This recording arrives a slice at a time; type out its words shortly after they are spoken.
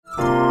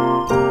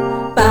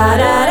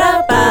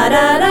Ba-da-da,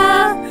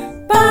 ba-da-da,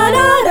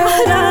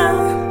 ba-da-da-da.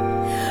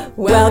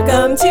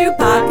 Welcome to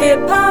Pocket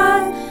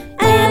Pod,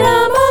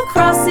 Animal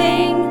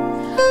Crossing,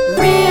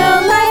 real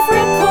life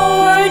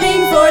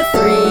recording for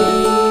 3.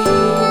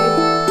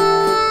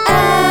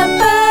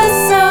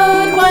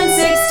 Episode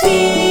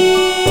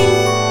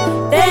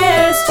 116.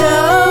 There's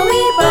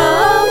Joey,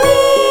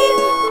 Bowie,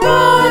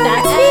 Ron,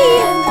 and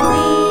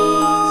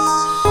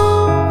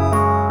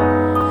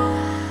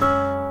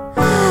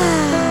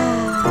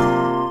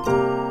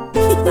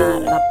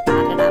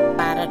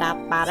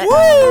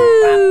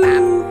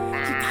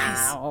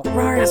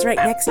Rara's right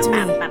next to me.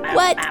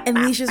 What? And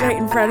Leisha's right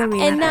in front of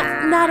me. And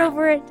not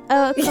over at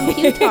a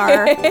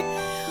computer.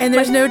 And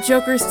there's no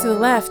jokers to the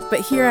left,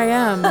 but here I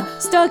am.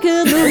 Stuck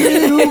in the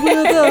middle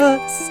with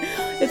us.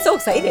 It's so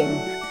exciting.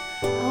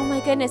 Oh my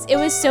goodness. It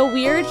was so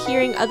weird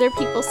hearing other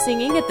people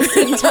singing at the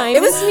same time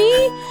It was- as me.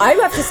 I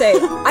have to say,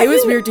 It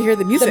was weird to hear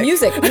the music. The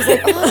music. I was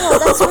like, oh,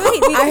 that's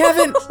right. I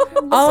haven't,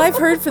 all I've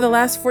heard for the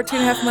last 14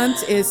 and a half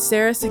months is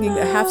Sarah singing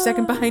a half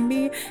second behind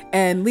me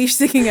and Leash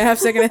singing a half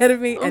second ahead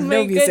of me and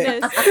no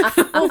music.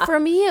 Well, for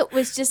me, it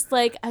was just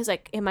like, I was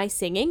like, am I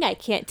singing? I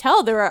can't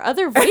tell. There are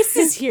other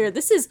voices here.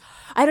 This is,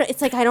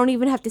 it's like I don't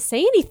even have to say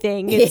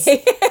anything. It's,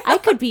 I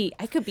could be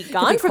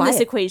gone from this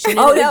quiet. equation. And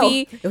Oh, it would no.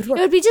 be, It would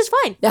it would be just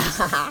fine.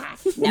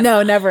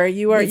 No, never.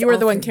 You were the one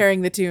often.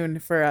 carrying the tune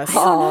for us.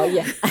 Oh,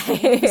 yeah.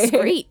 It was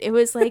great. It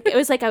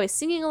was like I was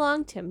singing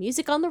along to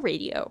music on the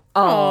radio.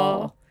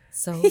 Oh,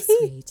 so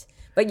sweet.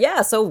 But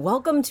yeah, so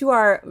welcome to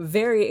our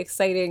very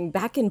exciting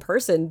back in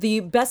person, the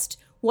best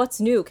What's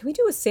New. Can we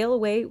do a sail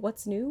away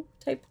What's New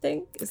type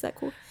thing? Is that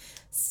cool?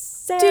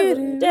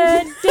 Sail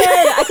dead.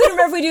 I couldn't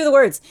remember if we do the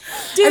words.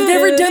 I've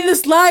never done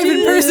this live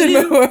in person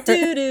before.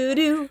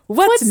 Do-do-do.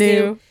 What's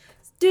new?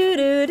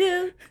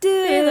 Do-do-do.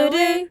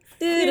 Do-do-do.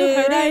 New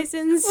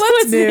horizons.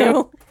 What's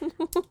new?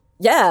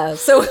 Yeah,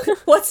 so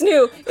what's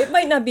new? It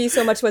might not be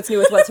so much what's new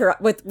with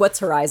What's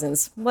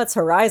Horizons. What's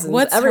Horizons?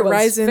 What's Everyone's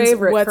Horizons?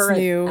 favorite What's current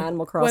new? Animal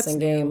What's Crossing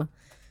new? game.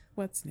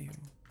 What's new?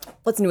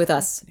 What's new with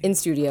us in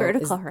studio?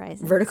 Vertical is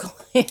Horizon. Vertical.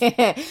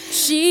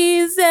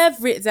 She's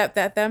is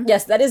that them?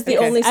 Yes, that is the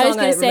Okay. only I was song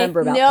going I to say,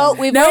 remember about no, them.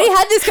 we've No. already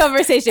had this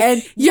conversation.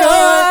 And you're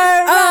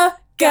a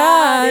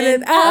god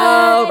and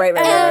Oh, right.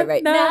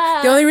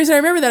 The only reason I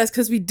remember that is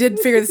because we did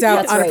figure this out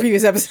That's on right. a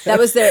previous episode. That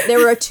was they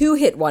were a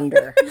 2-hit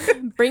wonder.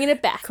 Bringing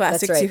it back.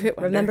 classic That's right. two-hit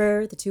wonder.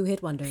 Remember the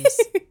 2-hit wonders?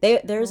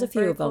 There's a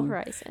few of Vertical them.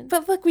 Horizon.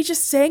 But look, we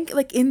just sang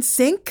like in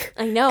sync.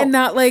 I know. And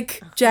not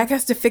like Jack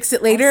has to fix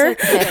it later.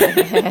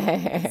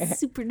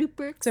 Super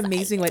duper. It's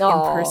amazing what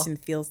Aw. in person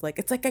feels like.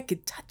 It's like I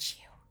could touch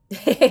you.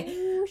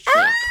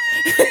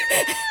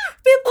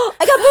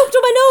 I got booped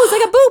on my nose. I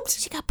got booped.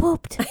 She got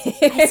booped. I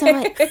saw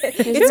it.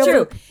 It's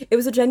true. It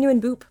was a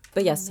genuine boop.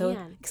 But yes, so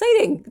man.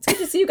 exciting. It's good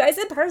to see you guys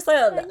in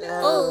person.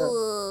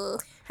 Oh.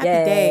 Happy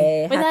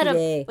day.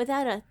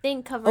 Without a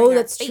thing covering Oh, our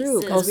that's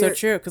true, faces. 'cause Oh, so we're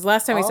true. Because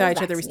last time we all saw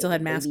each other, we still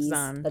had vaccinated,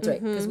 masks babies. on. That's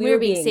right. Because we were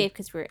being safe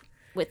because we're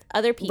with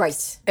other people.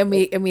 Right. And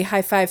we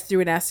high-fived through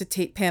an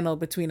acetate panel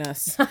between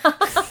us.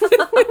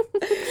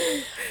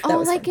 Oh,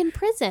 like in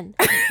prison.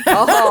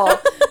 The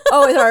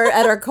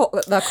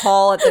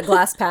call at the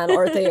glass panel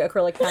or the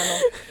acrylic panel.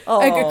 Oh,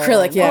 Like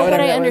acrylic, yeah. Oh, but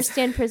whatever I that was.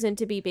 understand prison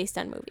to be based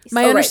on movies.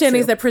 My right, understanding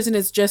true. is that prison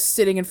is just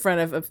sitting in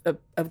front of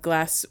a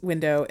glass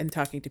window and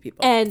talking to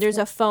people. And there's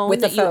a phone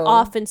With the that you phone.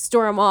 often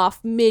storm off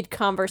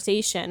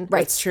mid-conversation.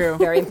 Right. That's true.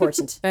 Very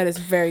important. That is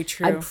very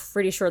true. I'm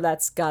pretty sure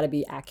that's got to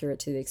be accurate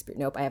to the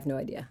experience. Nope, I have no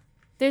idea.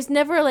 There's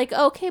never like,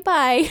 okay,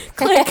 bye.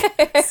 Click.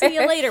 See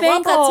you later.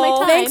 Well, that's my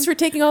time. Thanks for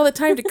taking all the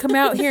time to come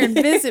out here and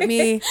visit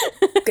me.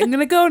 I'm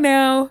gonna go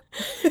now.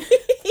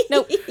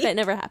 Nope, that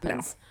never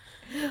happens.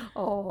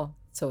 Oh,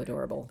 so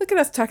adorable. Look at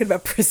us talking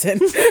about prison.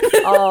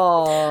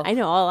 Oh, I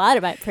know a lot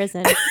about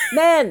prison.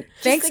 man.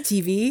 Thanks,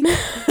 TV.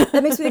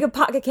 That makes me think of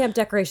Pocket Camp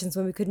decorations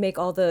when we could make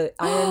all the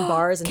iron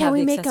bars and Can have we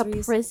the make a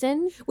accessories.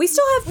 prison? We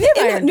still have,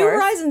 iron New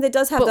bars. Horizons that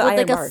does have But the with iron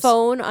like bars. a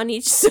phone on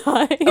each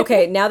side.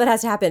 Okay, now that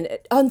has to happen.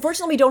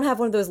 Unfortunately, we don't have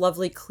one of those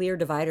lovely clear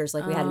dividers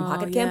like we had in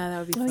Pocket Camp. Yeah, that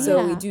would be fun. So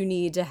yeah. we do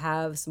need to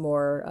have some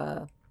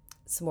more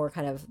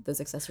kind of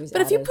those accessories.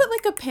 But if you added. put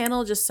like a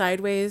panel just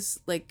sideways,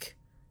 like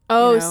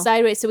Oh, you know.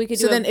 sideways. So we could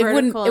so do then a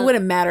vertical, it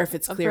wouldn't matter if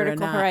it's a clear or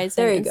vertical not.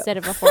 horizon There you go. instead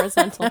of a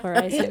horizontal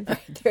horizon.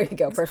 there you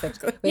go,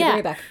 perfect. Wait, Yeah. bring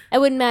it back. It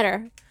wouldn't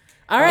matter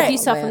All if right, you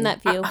saw man. from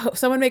that view.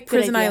 someone make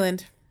Prison idea.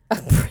 Island.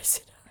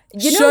 Prison.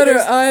 Shutter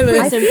there's-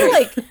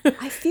 Island.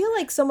 I feel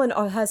like someone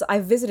has. I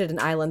visited an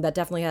island that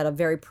definitely had a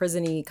very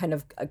prison-y kind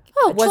of.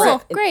 Oh, Was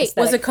cool. it- Great.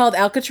 aesthetic. Was it called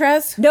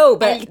Alcatraz? No,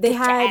 but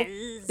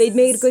they'd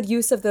made good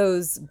use of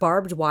those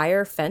barbed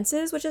wire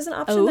fences, which is an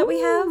option that we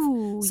have.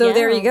 Ooh, So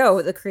there yeah. you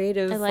go, the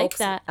creative I like folks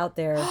that. out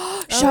there.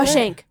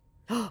 Shawshank.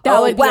 That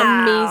Oh, would be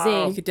wow. You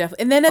amazing. could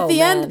definitely. And then at Oh, the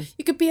man. end,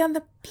 you could be on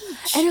the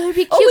beach. And it would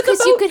be Oh, cute with the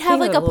because you boat. could have Hang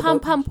like on, a a little pom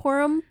pom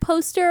porum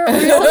poster or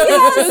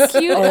something so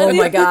cute. Oh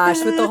my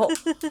gosh, with the whole.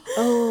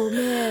 Oh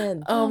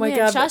man. Oh my man,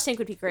 god, Shawshank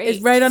would be great.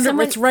 it's right under.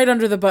 Someone, It's right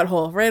under the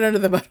butthole. Right under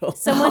the butthole.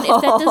 someone if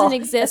that doesn't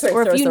exist, That's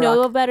where it or if throws you the know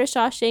rock. about a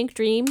Shawshank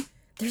Dream,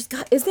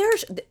 Is there?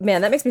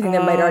 Man, that makes me think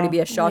there might already be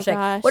a Shawshank.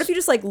 gosh. What if you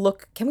just like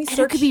look? Can we And it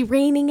search? could be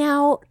raining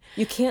out.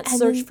 You can't and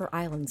search then- for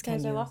islands, can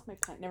Guys, I you? lost my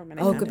pen. Never mind.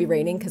 Oh, it could be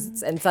raining because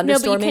it's and No, but you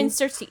thunderstorming. can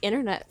search the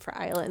internet for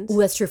islands. Ooh,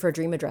 that's true for a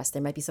dream address.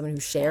 There might be someone who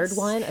shared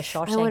one. A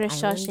Shawshank I want a Island.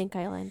 Shawshank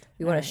Island.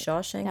 We want a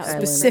Shawshank That was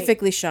Island.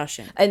 Specifically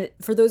Shawshank. And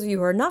for those of you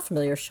who are not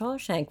familiar, the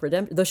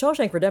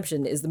Shawshank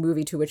Redemption is the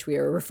movie to which we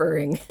are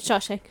referring.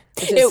 Shawshank.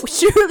 is- It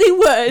surely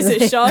was a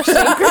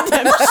Shawshank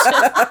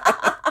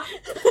Redemption.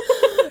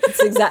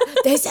 It's exact.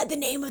 They said the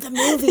name of the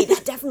movie.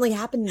 That definitely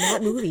happened in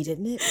that movie,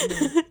 didn't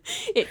it?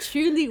 It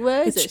truly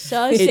was a It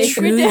Shawshank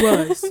truly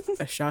Redemption. was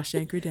a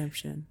Shawshank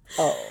Redemption.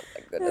 Oh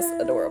my goodness,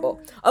 adorable.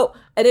 Oh,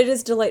 and it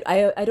is delight.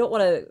 I don't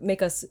want to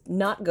make us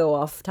not go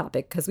off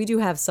topic because we do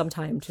have some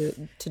time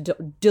to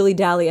dilly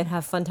dally and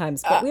have fun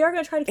times, but we are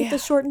going to try to keep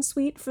this short and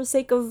sweet for the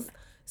sake of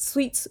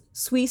sweet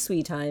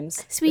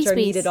times, Sweet which are sweets.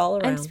 needed all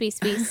around. I'm sweet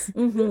sweets.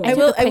 I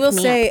will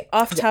say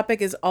off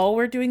topic is all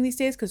we're doing these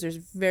days because there's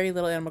very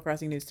little Animal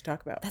Crossing news to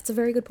talk about. That's a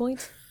very good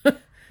point.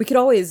 We could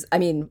always,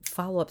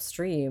 follow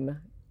upstream.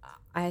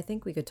 I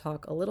think we could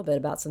talk a little bit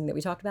about something that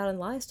we talked about in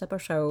last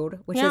episode,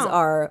 which is Yeah.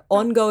 our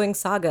ongoing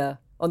saga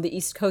on the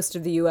east coast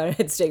of the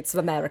United States of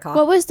America.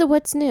 What was the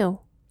what's new?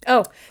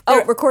 Oh,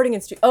 Recording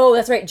in studio. Oh,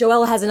 that's right.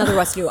 Joella has another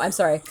What's New. I'm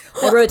sorry.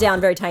 I wrote it down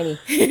very tiny.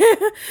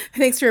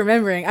 thanks for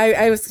remembering.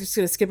 I was just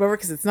going to skip over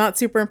because it's not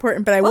super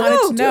important, but I wanted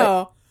to do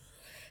know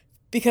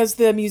because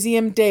the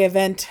Museum Day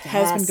event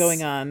has been Yes.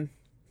 going on.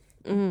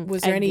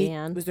 Was there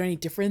again. any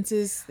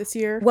differences this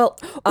year? Well,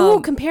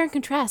 Oh, compare and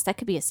contrast. That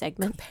could be a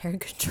segment. compare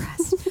and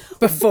contrast.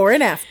 Before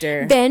and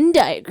after. Venn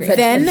diagram.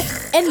 Then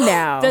and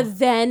now. The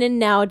then and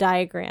now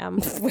diagram.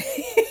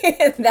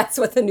 That's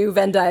what the new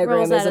Venn diagram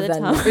Rolls is. out of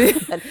the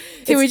tongue.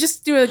 Can we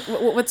just do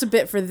what's a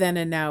bit for then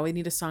and now? We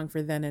need a song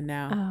for then and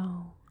now.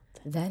 Oh.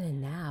 Then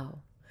and now.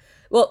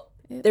 Well,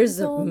 there's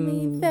It's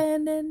only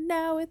then and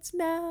now it's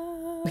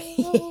now.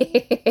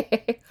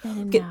 Then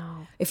and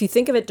now. If you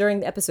think of it during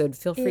the episode,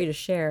 feel free to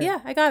share. Yeah,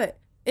 I got it.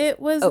 It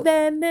was Oh.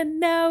 then and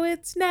now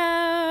it's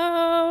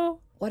now.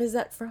 What is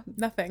that from?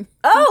 Nothing.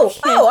 Oh,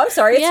 I'm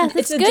sorry. It's, Yeah, it's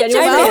that's a good,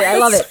 genuine Joelle. favorite. I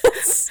love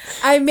it.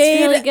 I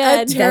made really a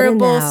good.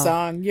 terrible Then and now.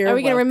 song. You're Are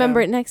we going to welcome.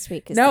 remember it next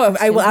week? is the No, I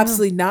question. will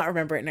absolutely not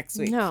remember it next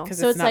week. No. because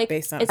So it's it's not like-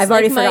 based on. it's I've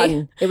already like my-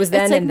 forgotten. It was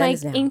then It's like and then my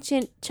is now.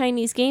 ancient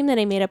Chinese game that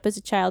I made up as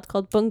a child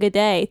called Bunga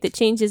Day that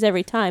changes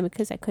every time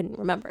because I couldn't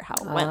remember how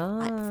it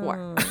went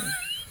before.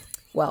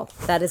 Well,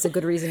 that is a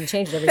good reason to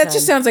change it every time. That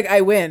just sounds like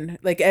I win.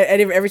 Like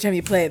every time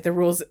you play it, the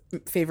rules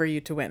favor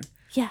you to win.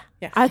 Yeah.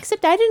 Yeah.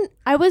 Except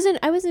I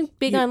wasn't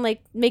big on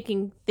like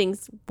making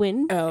things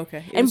win. Oh,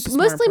 okay. It and was just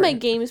more mostly my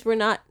important. games were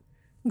not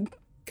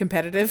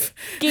competitive.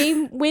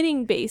 game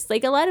winning based.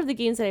 Like a lot of the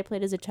games that I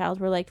played as a child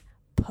were like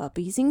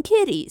puppies and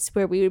kitties,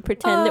 where we would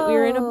pretend that we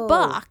were in a Oh,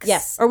 box.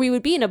 yes. Or we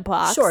would be in a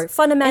box. Sure,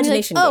 fun And you're like,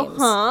 imagination oh, games.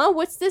 huh?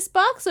 What's this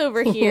box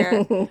over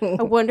here?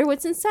 I wonder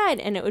what's inside.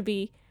 And it would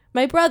be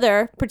my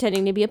brother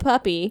pretending to be a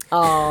puppy.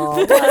 Oh,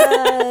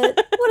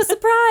 what a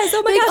surprise!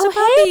 Oh my Like, gosh,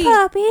 oh,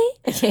 a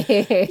puppy!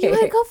 hey, puppy. You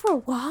want to go for a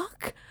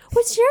walk?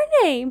 What's your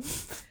name?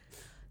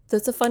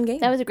 That's a fun game.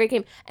 That was a great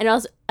game, and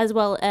also as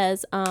well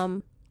as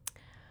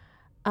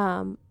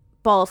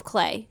Ball of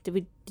Clay.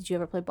 Did you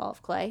ever play Ball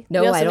of Clay?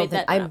 No, We also I don't made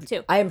think. that one up,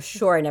 too. I am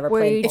sure I never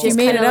Where played. you Ball. If you just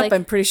made it kinda up, like-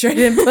 I'm pretty sure I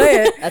didn't play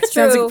it. That's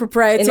Sounds true. like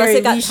proprietary. Unless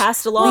it got leash-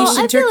 passed along. Leash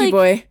I and feel Turkey like-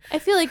 Boy. I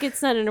feel like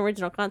it's not an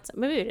original concept.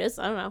 Maybe it is.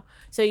 I don't know.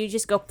 So you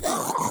just go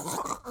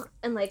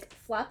and like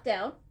flop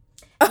down,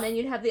 and then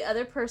you'd have the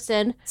other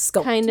person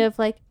Sculpt. kind of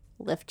like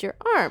lift your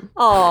arm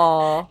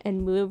Aw,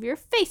 and move your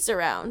face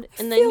around,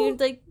 and then feel- you'd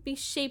like be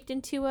shaped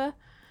into a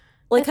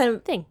like kind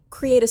of thing.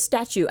 create a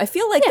statue. I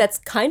feel like that's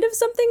kind of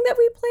something that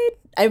we played.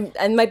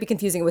 I might be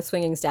confusing it with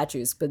swinging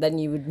statues, but then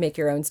you would make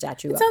your own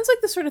statue up. Sounds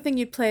like the sort of thing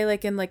you'd play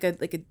like in like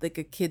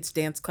a kid's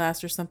dance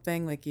class or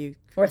something, like you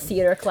Or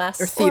theater class.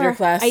 or theater Or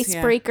class, yeah.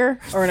 icebreaker.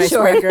 or an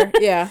Sure. icebreaker.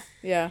 Yeah.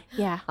 Yeah.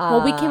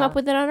 Well, we came up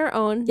with it on our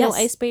own. yes, No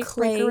icebreaker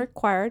clay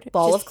required.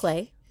 ball Just of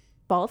clay.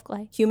 ball of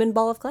clay. Human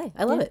ball of clay.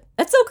 I love it.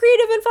 That's so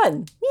creative and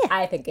fun. Yeah.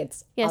 I think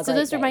it's Yeah. a So great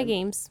those are my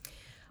game.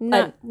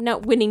 games.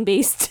 Not winning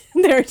based.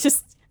 They're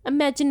just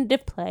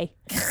imaginative play.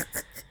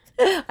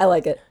 I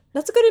like it.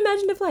 That's a good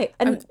imaginative play.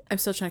 And I'm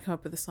still trying to come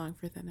up with a song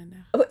for then and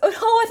now. oh,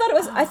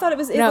 I thought it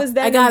was No,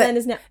 then I got and then it.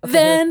 is now. Okay,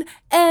 Then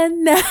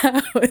and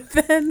now.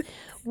 Then.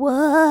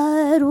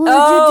 What would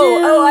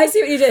Oh, I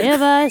see what you did.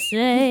 if I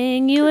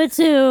sang you a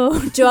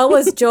tune? Joel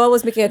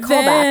was making a callback.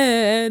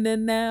 Then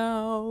and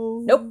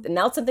now. Nope,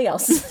 now it's something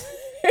else.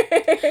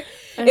 I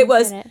It don't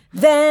was get it.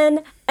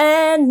 then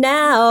and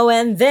now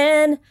and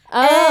then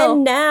Oh.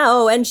 and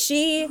now and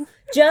she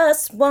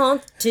just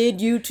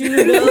wanted you to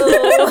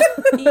know.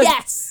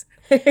 Yes.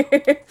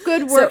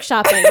 Good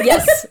workshopping.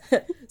 Yes.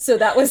 So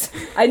that was,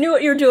 I knew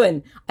what you were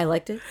doing. I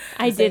liked it.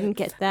 I didn't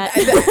get that.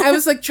 I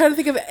was like trying to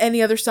think of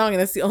any other song, and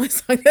that's the only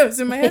song that was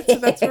in my head. So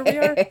that's where we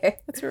are.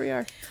 That's where we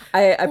are.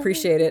 I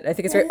appreciate it. I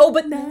think it's very, oh,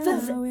 but Now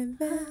and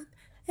then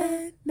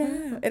and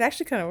now. It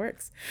actually kind of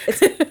works.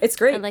 it's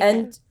great. I like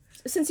And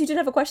since you did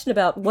have a question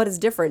about what is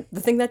different, the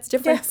thing that's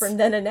different Yes. from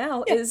then and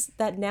now is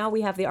that now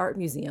we have the art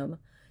museum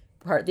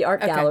part, the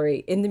art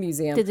gallery in the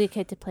museum. Did they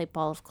get to play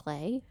ball of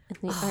clay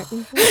in the art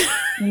museum?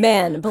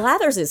 Man,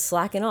 Blathers is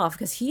slacking off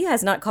because he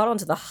has not caught on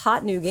to the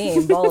hot new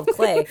game, Ball of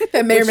Clay.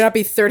 That may or may not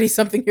be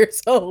 30-something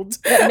years old.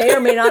 That may or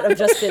may not have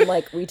just been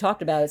like, we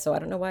talked about it, so I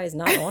don't know why he's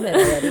not on it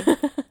already.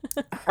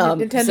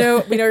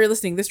 Nintendo, we know you're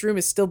listening. This room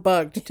is still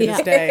bugged to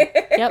this day.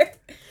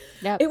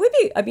 Yep. It would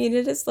be, I mean,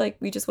 it is like,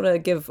 we just want to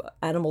give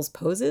animals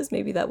poses.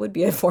 Maybe that would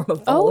be a form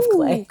of Ball of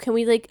Clay. Can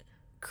we like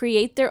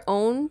create their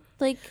own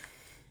like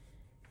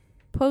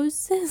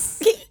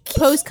poses?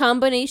 Pose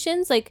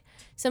combinations? Like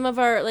some of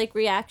our like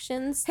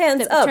reactions Hands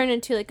that up. turn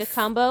into like a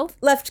combo.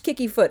 Left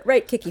kicky foot,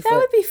 right kicky That foot.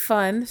 would be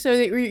fun. So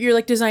that you're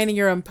like designing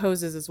your own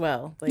poses as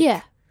well. Like,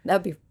 Yeah.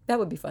 That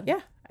would be fun. Yeah,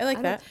 I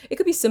like that. It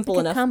could be simple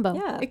Like a enough. combo.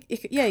 Yeah.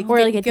 Yeah, you Or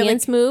get- like you a get,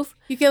 dance move.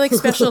 You get like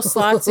special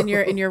slots in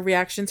your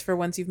reactions for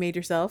ones you've made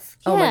yourself.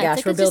 Oh my Yeah, gosh,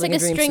 it's we're like just building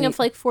like a a dream string of suite.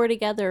 like 4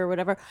 together or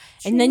whatever.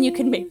 And then you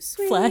can make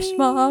flash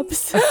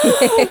mobs.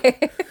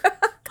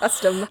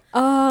 Custom.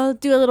 Oh,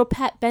 do a little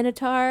Pat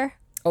Benatar.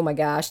 Oh my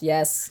gosh,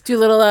 yes. Do a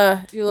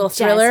little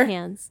Thriller.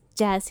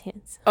 Jazz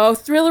hands. Oh,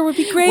 Thriller would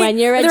be great. When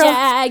you're a They're all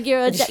jag,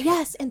 you're a jag.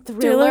 Yes, and Thriller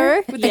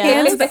Thriller. with the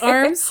hands, the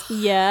arms.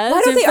 Yes.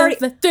 Why don't they already...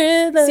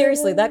 Thriller.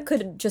 Seriously, that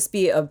could just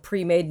be a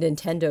pre-made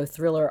Nintendo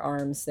Thriller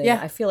arms thing. Yeah.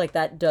 I feel like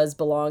that does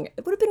belong.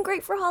 It would have been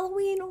great for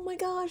Halloween. Oh my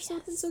gosh,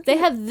 something so cute. They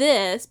have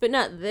this, but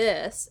not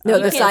this. No,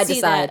 You the can't side to see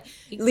side. that.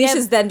 They Leash have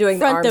is then doing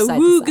the front arm the side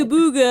to wooga side.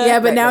 booga. Yeah,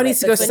 but Right, now right, it needs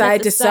to right. go But side not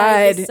to the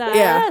side side. to side.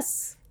 Yeah.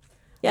 Yes.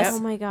 Yes. Oh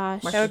my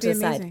gosh. March That would to be the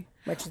side. amazing.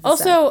 March to the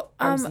Also, side.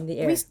 Arms in the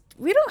air.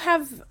 we don't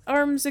have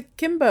arms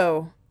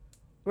akimbo,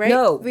 right?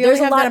 No, we there's only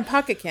a have lot- that in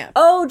Pocket Camp.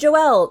 Oh,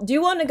 Joelle, do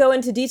you want to go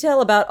into detail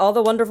about all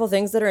the wonderful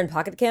things that are in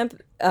Pocket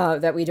Camp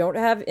that we don't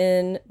have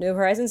in New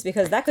Horizons?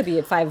 Because that could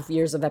be 5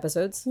 years of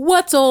episodes.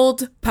 What's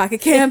old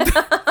Pocket Camp?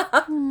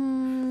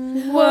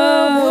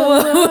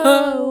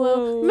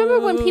 Whoa. Remember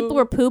when people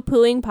were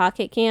poo-pooing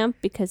Pocket Camp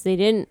because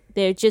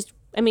they're just,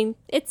 I mean,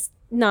 it's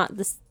not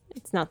the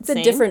It's same.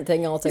 a different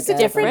thing altogether.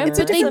 Different, It's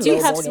a but they different do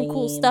mobile have some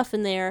cool stuff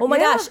in there. Oh my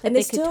gosh, that and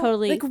they they could still,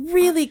 totally Like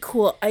really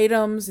cool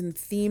items and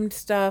themed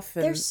stuff.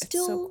 And They're it's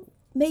still so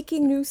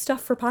making new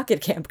stuff for Pocket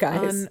Camp, guys.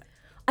 fun.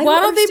 I Why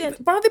don't don't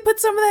understand. they put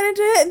some of that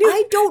into New,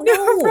 I don't New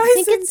know. I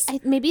think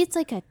Horizons? maybe it's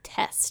like a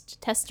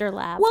tester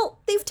lab. Well,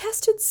 they've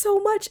tested so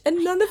much,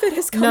 and none of it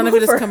has come None of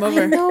it has come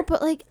over. I know,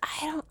 but like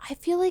I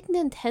feel like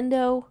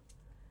Nintendo.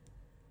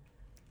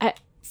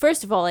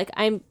 First of all, like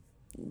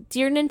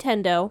dear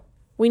Nintendo,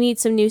 we need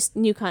some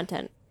new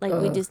content. Like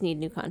we just need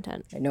new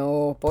content. I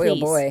know, boy,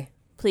 Please. oh boy.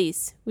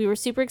 Please, we were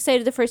super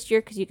excited the first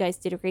year because you guys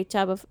did a great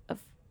job of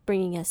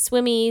bringing us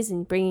swimmies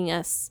and bringing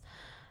us.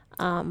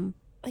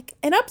 Like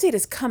an update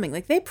is coming.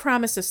 Like they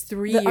promised us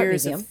 3 The art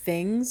years museum. of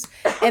things,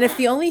 and if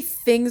the only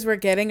things we're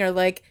getting are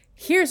like,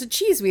 here's a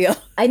cheese wheel.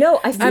 I know.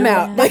 I feel I'm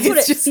out. That's Like, what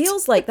it's it just-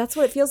 feels like. That's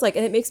what it feels like,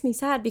 and it makes me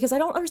sad because I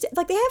don't understand.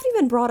 Like they haven't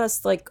even brought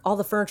us like all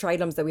the furniture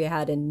items that we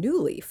had in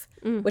New Leaf,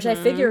 which I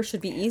figure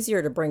should be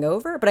easier to bring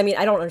over. But I mean,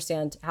 I don't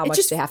understand how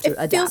much they have to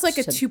adapt. It feels like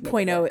a to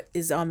 2.0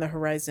 is on the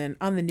horizon,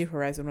 on the new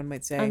horizon, one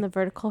might say, On the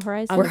vertical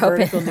horizon. on the hoping.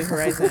 vertical new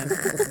horizon.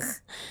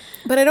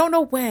 But I don't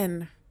know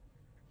when.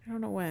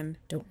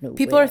 Don't know.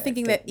 People where, are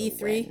thinking that don't know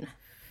E3. when.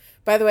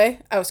 By the way,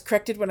 I was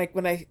corrected when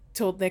I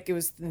told Nick it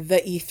was the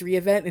E3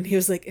 event, and he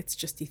was like, "It's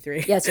just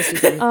E3." Yeah, it's just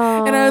E3.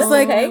 And I was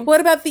like, okay. "What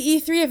about the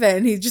E3 event?"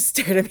 And he just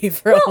stared at me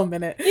for a whole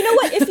minute. You know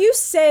what? If you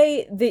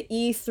say the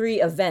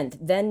E3 event,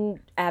 then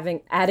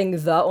adding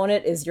the on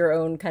it is your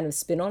own kind of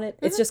spin on it.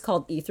 It's just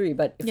called E3.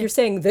 But if you're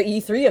saying the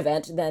E3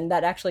 event, then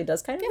that actually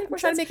does kind of make more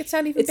trying to sense. make it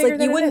sound even it's bigger like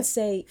than you it wouldn't is.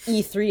 say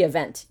E3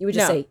 event. You would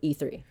just No. say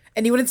E3.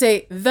 And you wouldn't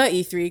say the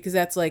E3 because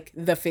that's like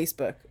the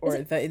Facebook or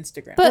the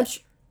Instagram. But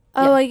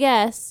I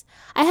guess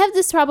I have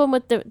this problem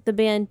with the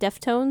band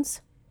Deftones.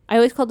 I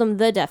always call them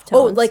the Deftones.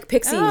 Oh, like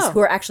Pixies, Oh. who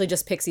are actually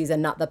just Pixies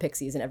and not the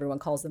Pixies, and everyone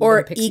calls them or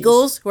the Pixies.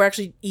 Eagles, who are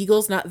actually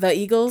Eagles, not the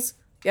Eagles.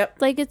 Yep.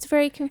 like it's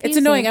very confusing. It's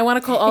annoying. I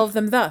want to call all of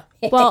them the.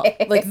 Well,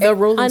 Like the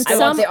Rolling on Stones.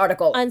 I want the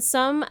article. on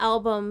some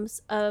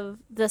albums of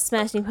the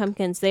Smashing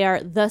Pumpkins, they are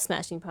the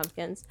Smashing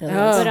Pumpkins. Oh.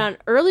 But on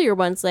earlier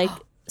ones, like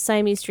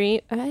Siamese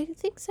Dream, I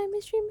think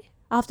Siamese Dream.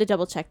 I'll have to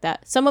double check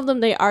that. Some of them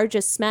they are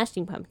just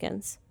Smashing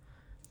Pumpkins.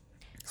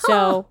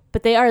 So,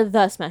 but they are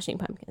the Smashing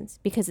Pumpkins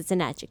because it's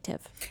an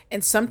adjective.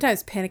 And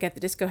sometimes Panic at the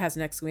Disco has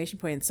an exclamation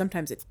point, and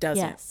sometimes it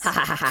doesn't. Yes. Ha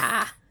ha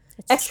ha.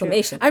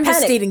 Exclamation. I'm just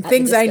Panic stating at the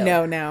things I disco.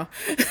 know now.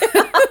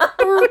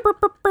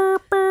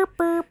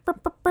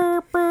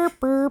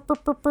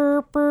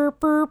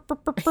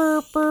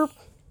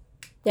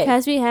 Yeah.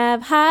 Because we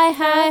have high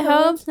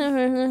hopes.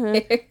 And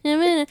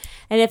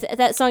if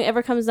that song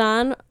ever comes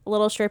on,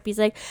 Little Sharpie's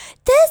like,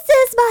 "This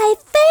is my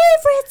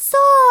favorite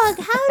song.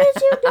 How did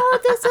you know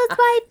this was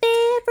my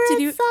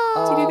favorite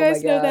song?" Did you Oh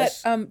guys my know that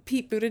gosh.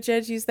 Pete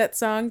Buttigieg used that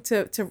song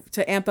to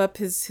amp up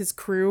his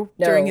crew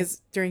No. during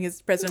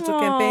his presidential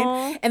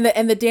campaign?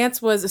 And the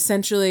dance was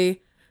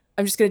essentially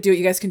I'm just going to do it.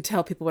 You guys can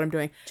tell people what I'm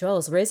doing.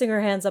 Joel's raising her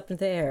hands up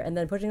into the air and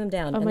then putting them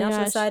down. and my now to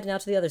the gosh. side and now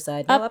to the other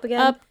side. Now up again.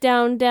 Up,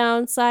 down,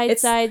 down, side,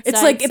 side, It's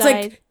side, like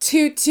side.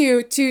 2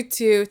 2 2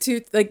 2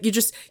 2. Like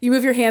you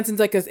move your hands in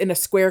like in a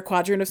square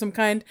quadrant of some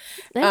kind.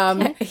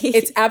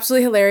 It's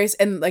absolutely hilarious.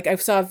 And like I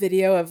saw a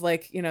video of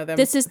like them.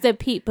 This is the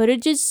Pete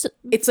Buttigieg.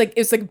 It's like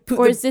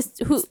Or is this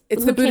who?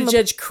 It's who the came up-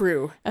 Buttigieg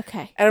crew.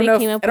 Okay. I don't They know.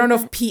 came If, up I don't know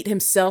with if Pete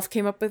himself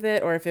came up with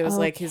it or if it was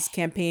like his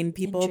campaign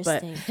people.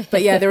 But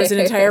Interesting. yeah, there was an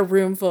entire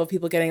room full of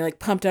people getting like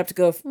pumped up to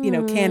go,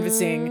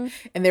 canvassing,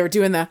 and they were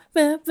doing the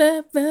with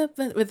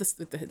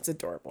the. It's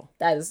adorable.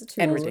 That is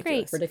too And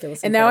ridiculous.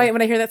 ridiculous. And now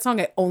when I hear that song,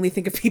 I only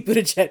think of Pete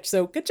Buttigieg.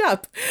 So good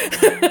job.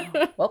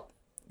 well,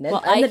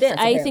 Well, on the dance,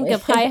 I think apparently.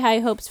 of High High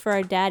Hopes for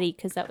Our Daddy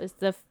because that was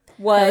the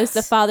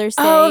Father's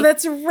Day Oh,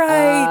 that's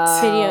right.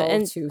 video,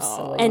 and too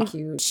silly, and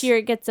cute.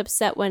 Cher gets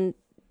upset when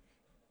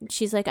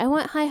she's like, "I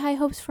want High High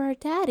Hopes for Our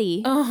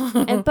Daddy,"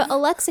 but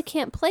Alexa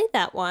can't play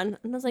that one,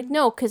 and I was like,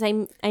 "No, because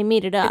I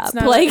made it up. It's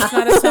not, like it's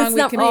not a song it's we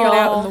not can put out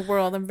real. in the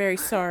world. I'm very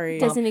sorry.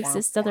 Doesn't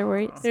exist other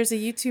words." There's a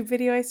YouTube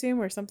video, I assume,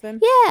 or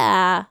something.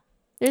 Yeah,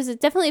 there's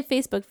definitely a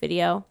Facebook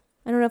video.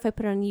 I don't know if I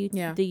put it on the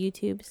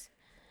YouTubes.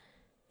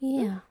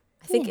 Yeah,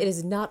 I think it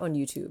is not on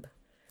YouTube,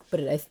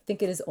 but I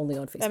think it is only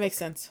on Facebook. That makes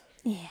sense.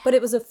 But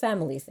it was a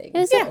family thing. it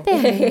was a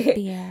family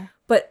video.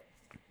 But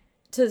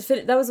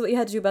that was what you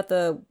had to do about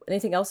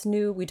anything else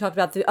new? We talked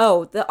about the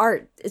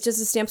art. It's just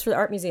the stamps for the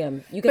art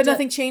museum. You get But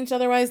nothing changed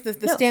otherwise? The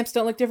No. stamps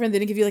don't look different? They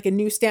didn't give you like a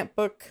new stamp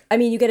book? I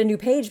mean, you get a new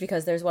page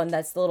because there's one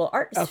that's the little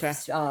art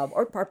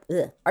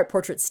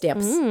portrait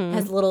stamps.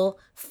 Has a little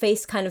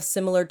face kind of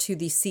similar to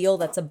the seal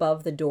that's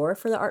above the door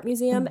for the art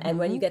museum. And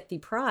when you get the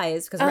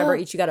prize, because remember,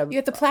 each you got You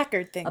get the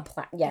placard thing. a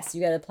plaque. Yes, you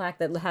get a plaque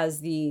that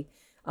has the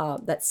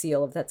that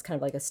seal that's kind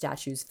of like a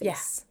statue's face. Yeah.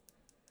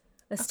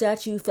 A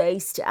statue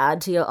face to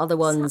add to your other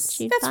ones.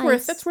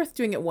 That's worth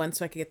doing it once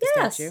so I could get the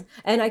statue.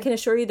 And I can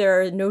assure you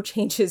there are no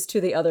changes to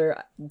the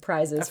other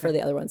prizes for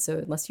the other ones. So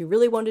unless you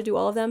really want to do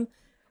all of them,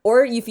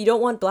 or if you don't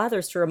want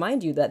Blathers to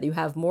remind you that you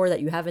have more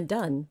that you haven't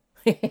done,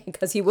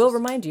 because he will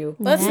remind you.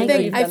 Well, that's the even though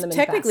thing. you've done I've them in the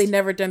technically past.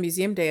 never done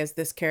Museum Day as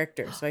this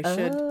character, so I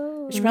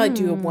should probably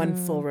do one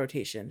full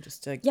rotation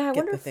just to I get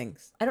wonder the if-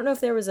 things. I don't know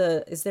if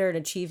is there an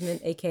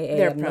achievement, aka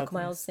There a Milk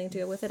probably Miles thing to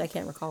go with it? I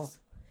can't recall.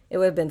 It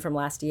would have been from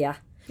last year.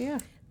 Yeah.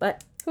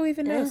 But Who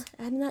even knows?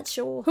 I'm not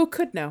sure. Who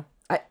could know?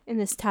 In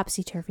this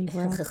topsy-turvy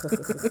world.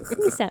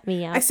 You set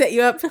me I up. set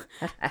you up.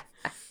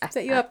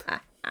 Set you up.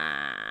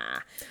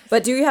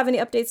 But do you have any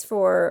updates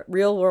for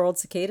real world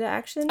cicada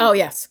action? Oh,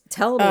 yes.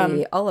 Tell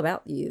me all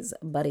about these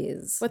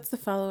buddies. What's the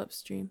follow-up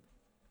stream?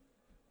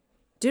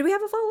 Did we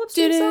have a follow up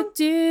stream song?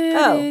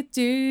 Oh.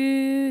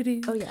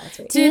 Oh yeah, that's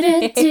right.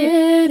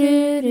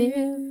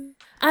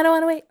 I don't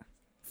want to wait.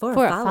 For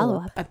For a a follow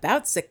follow-up. up.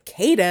 About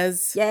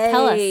cicadas. Yay!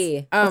 Tell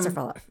us. What's our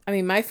follow up? I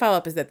mean, my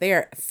follow-up is that they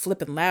are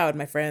flipping loud,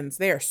 my friends.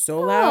 They are so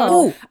loud.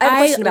 Oh, I have a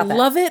question about that.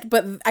 love it,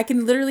 but I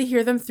can literally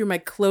hear them through my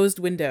closed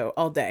window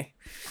all day.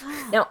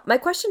 Now, my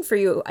question for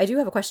you, I do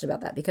have a question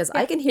about that because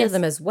I can hear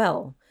them as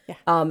well.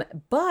 Yeah.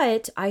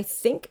 But I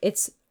think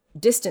it's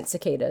distant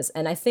cicadas,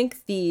 and I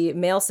think the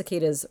male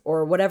cicadas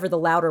or whatever the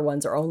louder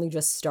ones are only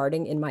just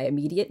starting in my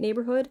immediate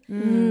neighborhood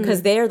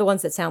because they are the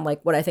ones that sound like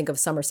what I think of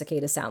summer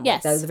cicadas sound like.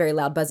 Yes. That is very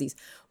loud buzzies.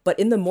 But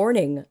in the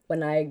morning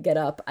when I get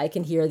up, I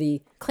can hear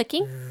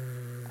Clicking?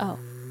 Oh.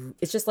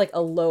 it's just like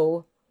a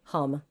low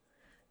hum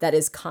that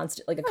is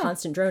constant, like a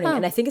constant droning,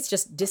 and I think it's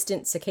just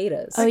distant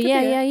cicadas. Oh,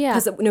 yeah.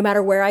 Because no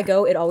matter where I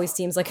go, it always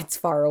seems like it's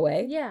far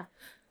away. Yeah.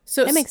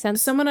 So That makes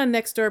sense. Someone on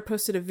Nextdoor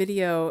posted a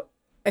video.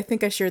 I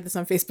think I shared this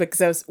on Facebook because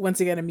I was once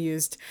again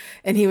amused.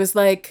 And he was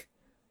like,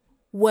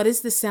 "What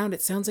is the sound?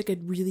 It sounds like a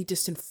really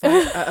distant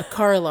a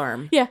car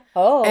alarm." Yeah.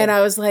 Oh. And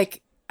I was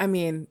like, I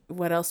mean,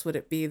 what else would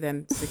it be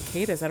than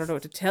cicadas? I don't know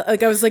what to tell.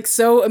 Like, I was like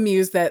so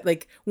amused that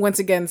like once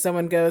again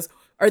someone goes,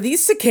 "Are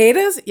these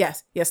cicadas?"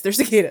 Yes, they're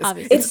cicadas.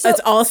 Obviously. It's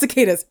all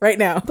cicadas right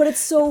now. But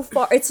it's so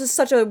far. It's just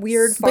such a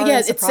weird. But yeah,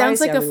 it surprise sounds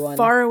to like everyone. a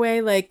far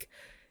away, like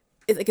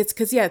it's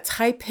because it's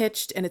high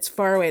pitched and it's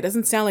far away. It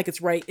doesn't sound like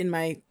it's right in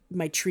my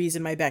trees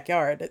in my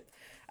backyard.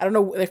 I don't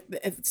know.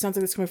 It sounds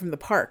like it's coming from the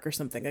park or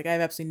something. Like I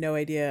have absolutely no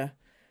idea.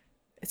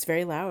 It's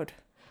very loud,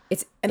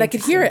 It's and I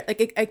could hear it.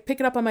 Like I pick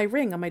it up on my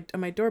ring on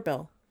my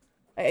doorbell.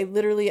 I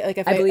literally like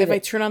if believe I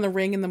it. turn on the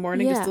ring in the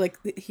morning just Yeah. to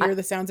like hear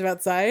the sounds of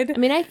outside. I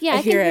mean, I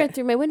can hear it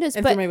through my windows,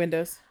 and but through my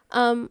windows.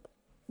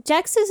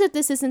 Jack says that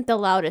this isn't the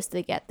loudest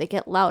they get. They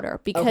get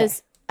louder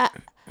because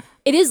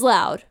it is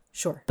loud,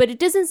 Sure. but it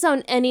doesn't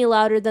sound any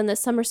louder than the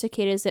summer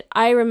cicadas that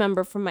I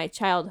remember from my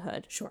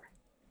childhood Sure.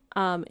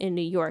 in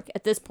New York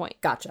at this point.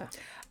 Gotcha.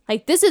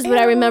 Like, this is what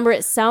I remember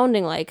it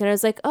sounding like. And I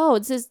was like, oh,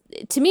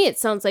 to me, it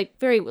sounds like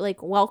very,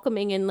 like,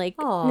 welcoming and, like,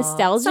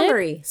 nostalgic.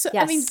 Summery. So,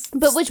 yes. I mean,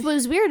 But which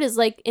was weird is,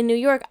 like, in New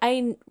York,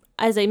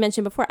 as I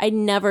mentioned before, I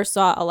never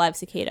saw a live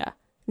cicada.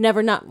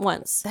 Never, not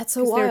once. That's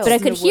so 'Cause they're wild. But I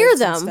in the could hear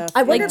woods and them, stuff. I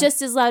like wonder-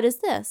 just as loud as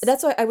this.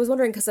 That's why I was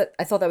wondering, because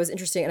I thought that was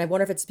interesting, and I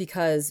wonder if it's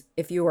because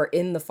if you were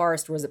in the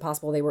forest, was it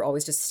possible they were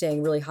always just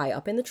staying really high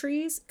up in the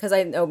trees? Because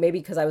I know maybe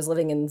because I was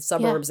living in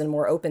suburbs and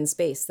more open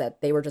space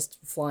that they were just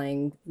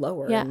flying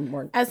lower Yeah. and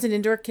more. As an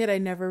indoor kid, I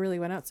never really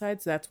went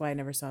outside, so that's why I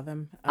never saw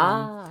them.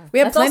 Ah, we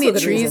have that's also plenty a of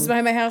good trees reason.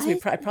 behind my house.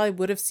 I probably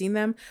would have seen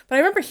them, but I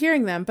remember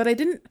hearing them. But I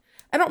don't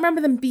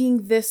remember them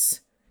being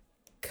this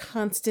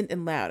constant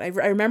and loud. I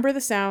remember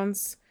the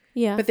sounds,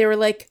 yeah. but they were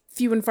like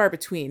few and far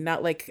between,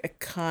 not like a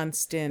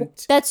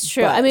constant. That's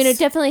true. I mean, buzz. it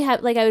definitely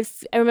had like I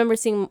remember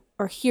seeing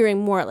or hearing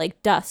more at like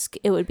dusk.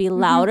 It would be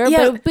louder,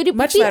 Yeah, but it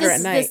much would be louder this,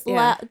 at night, This,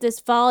 yeah. this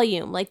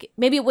volume, like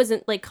maybe it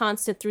wasn't like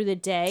constant through the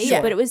day,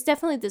 Sure. but it was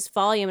definitely this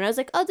volume. And I was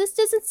like, oh, this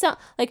doesn't sound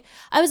like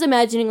I was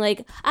imagining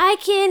like I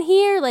can't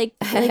hear like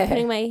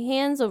putting my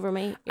hands over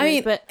my ears. I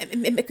mean, but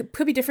it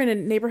could be different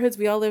in neighborhoods.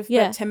 We all live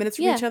Yeah. about 10 minutes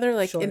from Yeah. each other.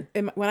 Like Sure.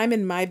 when I'm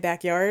in my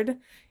backyard,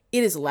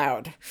 it is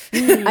loud.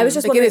 I was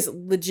just Like it wondering. is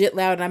legit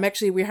loud.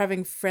 And we're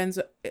having friends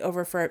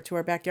over to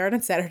our backyard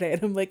on Saturday,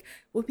 and I'm like,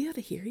 we'll be able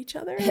to hear each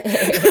other.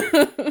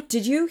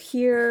 Did you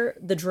hear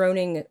the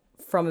droning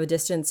from a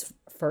distance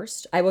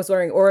first? I was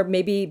wondering, or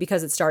maybe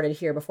because it started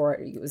here before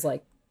it was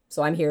like,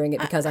 so I'm hearing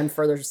it because I'm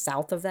further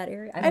south of that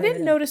area. I don't didn't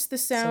even know. notice the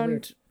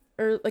sound,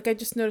 or like I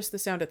just noticed the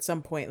sound at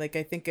some point. Like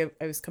I think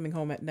I was coming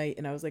home at night,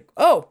 and I was like,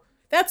 oh,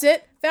 that's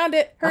it, found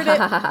it, heard it.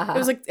 It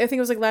was like I think it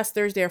was like last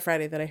Thursday or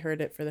Friday that I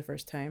heard it for the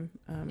first time.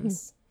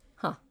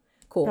 Huh.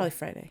 Cool. Probably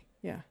Friday.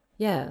 Yeah.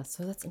 Yeah,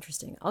 so that's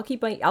interesting.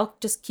 I'll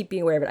just keep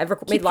being aware of it. I've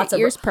made lots your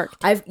of ears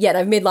perked. I've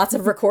made lots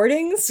of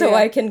recordings so Yeah.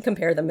 I can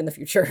compare them in the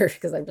future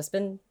because I've just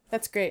been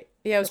That's great.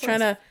 Yeah, I was trying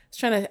to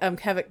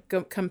have it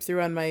come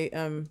through on my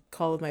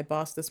call with my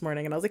boss this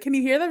morning, and I was like, "Can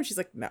you hear them?" She's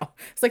like, "No."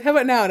 It's like, "How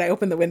about now?" And I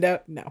opened the window.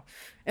 No,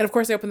 and of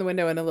course I opened the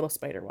window, and a little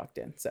spider walked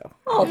in. So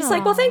it's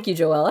like, well, thank you,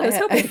 Joelle. I was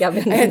hoping to get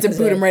I had to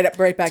boot him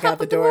right back out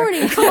the door.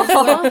 morning.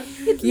 Aw.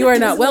 You are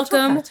not little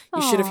welcome. chocolate.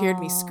 You should have heard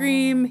me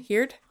scream.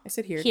 Heard? I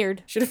said heard.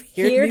 Heard. Should have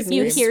heard Heard, me scream.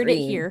 You heard it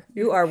scream. here.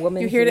 You are a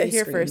woman. You heard who it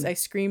here scream. first. I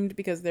screamed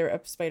because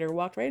a spider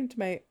walked right into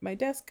my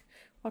desk,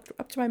 walked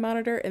up to my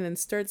monitor, and then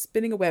started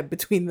spinning a web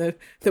between the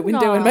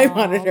window and my Aw,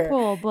 monitor.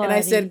 poor And I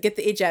buddy. said, "Get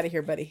the H out of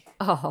here, buddy."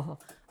 Oh,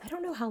 I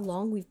don't know how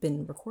long we've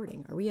been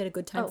recording. Are we at a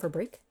good time for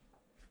break?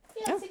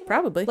 Oh,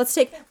 probably. Let's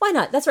take. Why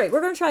not? That's right.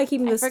 We're going to try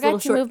keeping I this a forgot little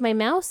to short. move my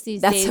mouse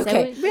these That's days. I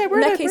okay. would- Yeah, In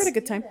we're that at case- a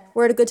good time.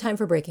 We're at a good time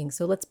for breaking,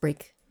 so let's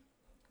break.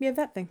 We have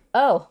that thing.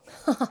 Oh,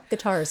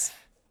 guitars.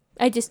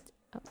 I just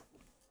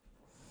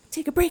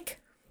Take a break.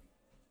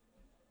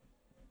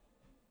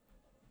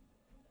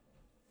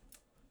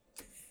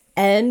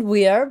 And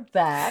we are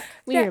back.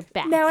 we are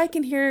back. Now I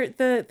can hear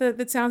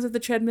the sounds of the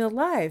treadmill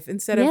live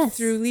instead of Yes.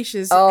 through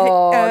Leash's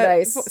Oh,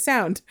 nice.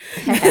 sound.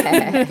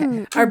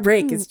 Our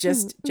break is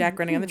just Jack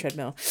running on the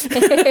treadmill.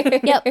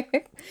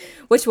 Yep.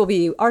 Which will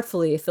be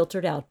artfully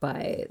filtered out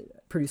by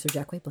producer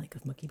Jack White Blank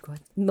of Monkey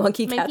Cat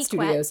Monkey Quack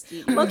Studios.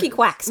 Studios. Monkey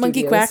Quack Studios.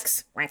 Monkey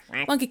Quacks.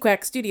 Monkey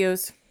Quack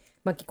Studios.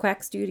 Monkey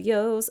Quack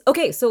Studios.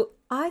 Okay, so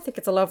I think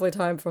it's a lovely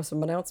time for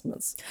some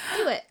announcements.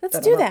 Do it. Let's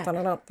do that.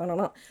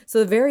 So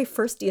the very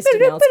firstiest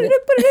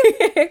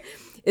announcement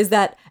is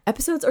that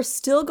episodes are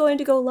still going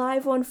to go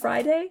live on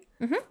Friday,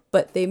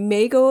 but they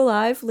may go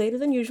live later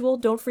than usual.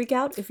 Don't freak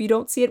out if you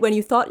don't see it when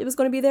you thought it was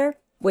going to be there.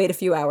 Wait a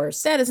few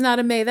hours. That is not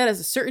a may. That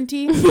is a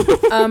certainty.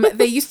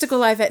 They used to go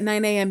live at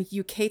 9 a.m.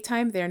 UK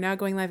time. They are now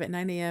going live at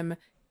 9 a.m.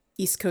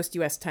 East Coast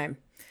US time.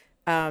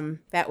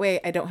 That way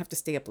I don't have to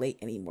stay up late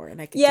anymore,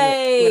 and I can do it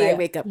when I Yay!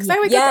 wake up. Because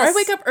Yes. I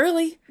wake up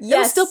early. It'll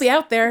Yes. still be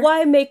out there.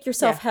 Why make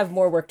yourself Yeah. have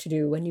more work to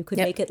do when you could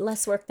Yep. make it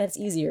less work that's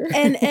easier?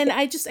 And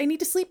I need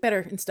to sleep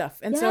better and stuff.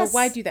 And so Yes.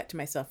 why do that to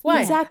myself?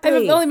 Why? Exactly.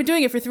 I've only been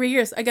doing it for 3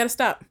 years. I gotta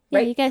stop. Yeah,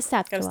 Right. you guys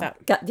stop. Gotta Joelle.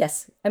 stop.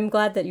 Yes, I'm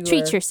glad that you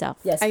Treat were- yourself.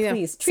 Yes, I know.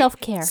 please.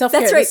 Self-care.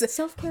 Self-care. That's right. This is-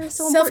 Self-care is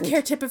so Self-care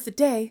important. tip of the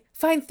day: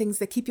 find things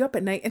that keep you up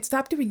at night and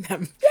stop doing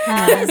them.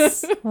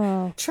 Yes.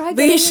 Oh. Try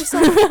getting Leash,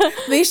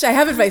 yourself. Leash, I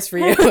have advice for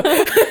you.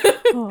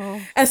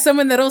 Oh. As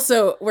someone that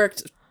also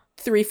worked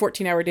 3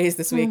 14-hour days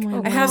this week,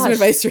 I have some gosh.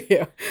 advice for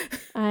you.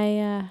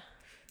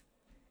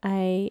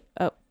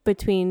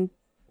 Between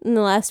in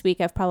the last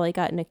week, I've probably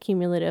gotten a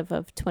cumulative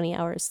of 20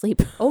 hours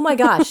sleep. Oh my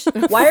gosh.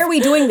 Why are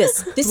we doing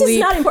this? This is Bleep.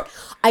 not important.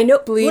 I know,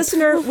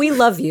 listener, we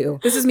love you.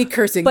 This is me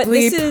cursing. But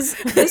Bleep.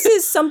 this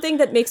is something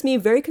that makes me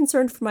very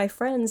concerned for my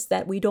friends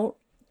that we don't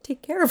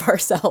take care of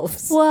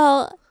ourselves.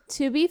 Well,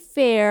 to be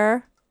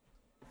fair,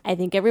 I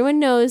think everyone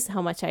knows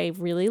how much I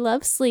really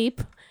love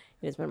sleep.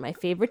 It is one of my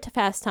favorite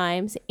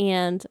pastimes,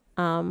 and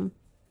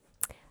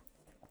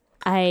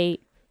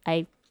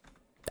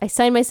I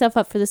signed myself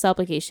up for this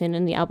obligation,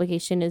 and the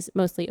obligation is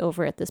mostly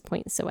over at this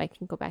point, so I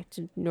can go back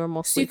to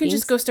normal So you sleeping. can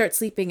just go start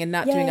sleeping and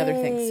not doing other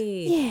things.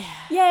 Yeah.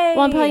 Yay.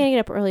 Well, I'm probably gonna get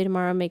up early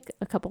tomorrow and make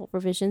a couple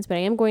revisions, but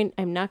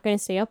I'm not gonna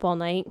stay up all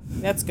night.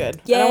 That's good.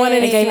 Yay. I don't want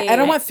any. Okay. I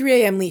don't want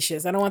 3 a.m.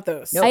 leashes. I don't want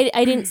those. Nope.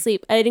 I didn't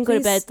sleep. I didn't go to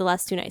Please. bed the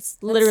last 2 nights.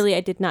 Literally,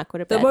 I did not go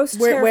to The bed. most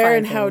Where terrifying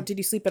and how thing. did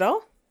you sleep at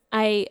all?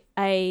 I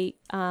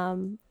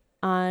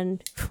on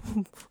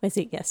was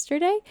it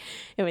yesterday?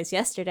 It was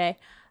yesterday.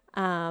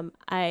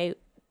 I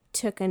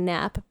took a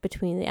nap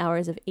between the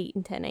hours of 8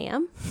 and 10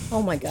 a.m.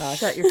 Oh my gosh.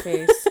 Shut your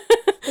face.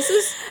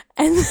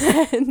 And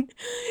then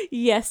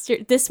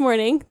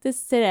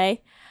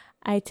today,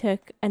 I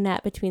took a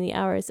nap between the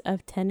hours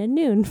of 10 and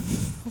noon.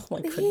 Oh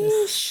my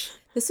goodness.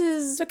 This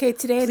is It's okay.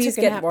 Today I please took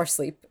a get nap. more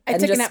sleep. I And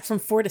took a just- nap from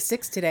 4 to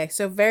 6 today,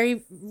 so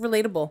very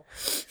relatable.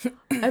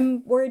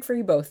 I'm worried for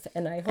you both,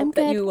 and I hope that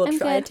good. you will I'm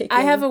try good. taking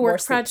I have a more work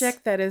sleeps.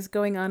 project that is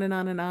going on and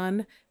on and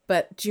on,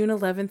 but June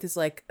 11th is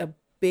like a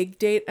big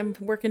date I'm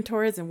working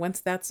towards, and once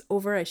that's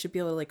over, I should be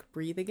able to like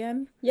breathe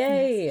again.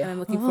 Yay. And I'm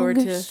looking forward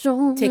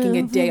to taking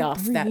a day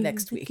off that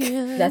next week.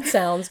 That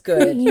sounds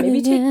good.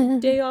 Maybe take a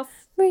day off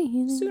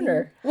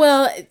sooner.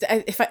 Well,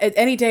 if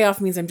any day off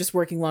means I'm just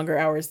working longer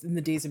hours than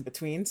the days in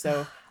between,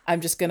 so I'm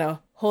just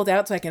gonna hold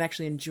out so I can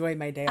actually enjoy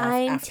my day off.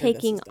 I'm after this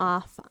taking is done.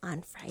 off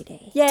on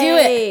Friday. Yay.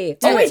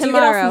 Do Oh, it. wait, do you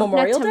get off Tomorrow.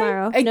 Memorial Not Day?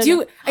 tomorrow. I No,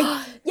 do.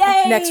 no.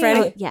 Yay. Next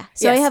Friday. Oh, yeah.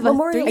 So I Yes. have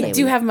Memorial a Day. I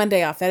do have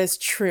Monday off. That is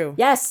true.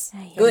 Yes.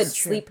 Yes. Good. That's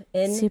true. Sleep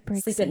in. Super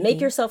sleep in. Make exciting.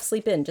 yourself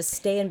sleep in. Just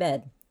stay in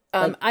bed.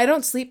 I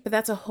don't sleep, but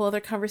that's a whole other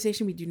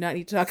conversation. We do not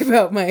need to talk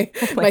about my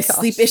my my gosh.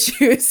 sleep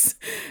issues.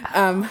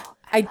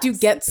 I do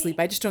get sleep.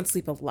 I just don't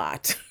sleep a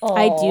lot.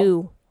 I Aw.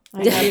 do.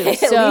 I do. Leash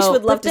So,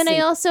 would love but to then I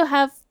sleep. also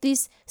have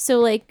these. So,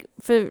 like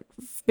for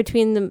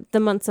between the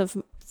months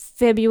of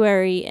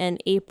February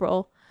and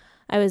April,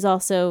 I was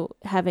also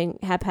having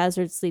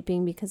haphazard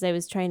sleeping because I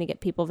was trying to get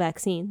people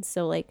vaccines.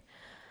 So, like,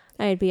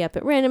 I'd be up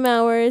at random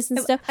hours and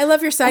stuff. I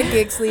love your side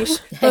gigs, Leash.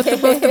 Both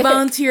the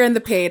volunteer and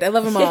the paid. I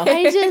love them all.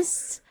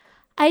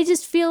 I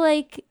just feel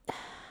like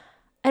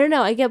I don't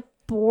know. I get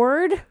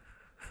bored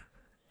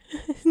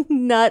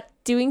not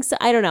doing so.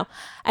 I don't know.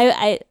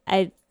 I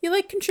You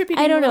like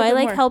contributing. I don't a know. little I bit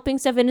like more. helping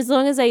stuff, and as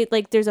long as I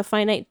like, there's a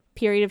finite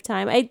period of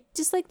time. I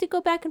just like to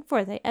go back and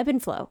forth. I ebb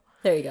and flow.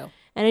 There you go.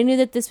 And I knew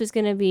that this was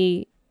going to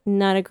be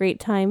not a great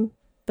time,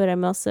 but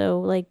I'm also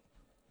like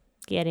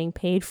getting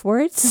paid for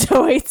it,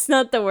 so it's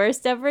not the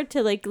worst ever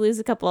to like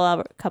lose several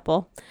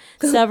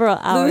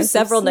hours, Lose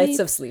several nights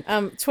of sleep.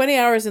 20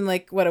 hours in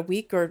like what, a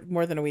week or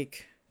more than a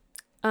week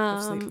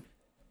of sleep?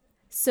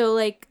 So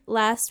like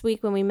last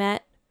week when we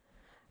met,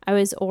 I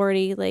was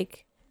already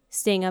like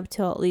staying up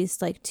till at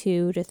least like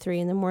 2 to 3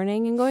 in the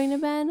morning and going to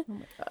bed. Oh my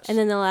gosh. And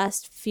then the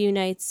last few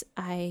nights,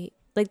 the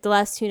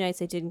last 2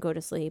 nights I didn't go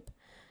to sleep,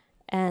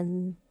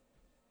 and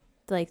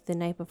like the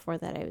night before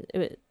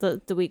that,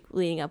 the week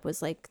leading up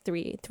was like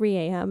 3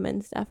 a.m.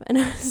 and stuff. And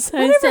I was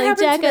Whatever telling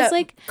happened Jack, to I was that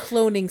like,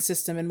 cloning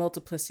system in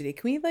Multiplicity?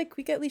 Can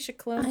we get Leisha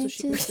cloned so I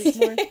she can just- sleep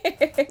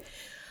more?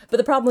 But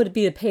the problem would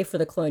be to pay for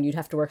the clone. You'd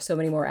have to work so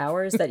many more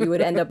hours that you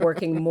would end up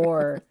working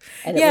more.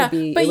 And Yeah, it would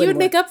be, but it you would wouldn't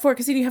make work. up for it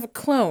because then you have a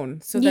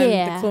clone. So then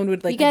yeah, the clone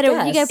would like you gotta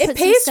guess. put it some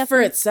pays stuff for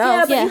in- itself.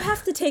 Yeah, but Yeah. you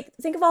have to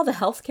think of all the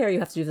health care you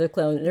have to do for the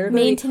clone. There are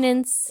gonna be-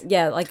 maintenance.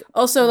 yeah, like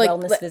Also, like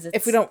wellness visits.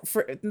 if we don't,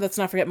 let's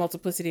not forget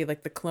Multiplicity.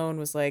 Like the clone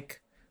was like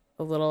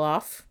a little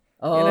off.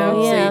 Oh, You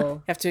know, yeah. so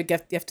you have to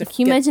get. You have to. Can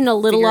you imagine a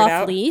little figure it off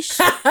out. leash?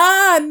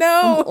 Ah,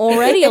 no.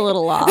 Already a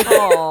little off.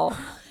 Oh,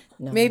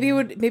 no. Maybe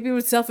it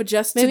would self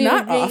adjust to Maybe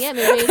not off. yeah,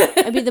 maybe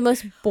I'd be the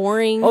most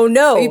boring. Oh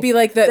no! You'd be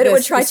like Then it the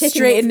would try taking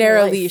straight and over your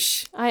narrow life.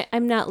 leash.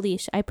 I'm not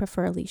leash. I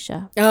prefer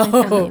Alicia.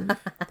 Oh,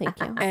 Thank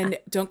you. and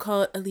don't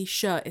call it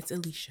Alicia. It's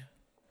Alicia.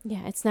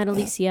 Yeah, it's not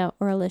Alicia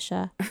or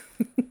Alicia.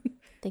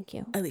 Thank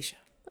you, Alicia.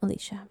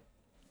 Alicia.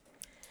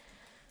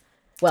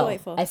 Well,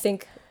 Delightful. I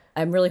think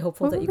I'm really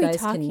hopeful What that were you we guys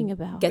talking can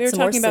about? get We were some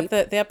more talking sleep.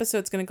 about the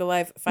episode's going to go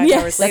live 5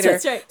 Yes, hours that's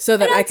later, right. so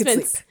that I could sleep.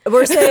 Announcements.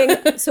 We're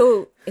saying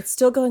so it's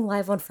still going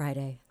live on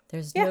Friday.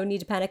 There's Yeah. no need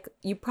to panic.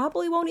 You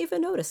probably won't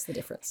even notice the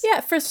difference.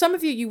 Yeah, for some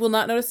of you, you will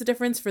not notice the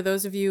difference. For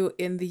those of you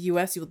in the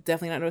US, you will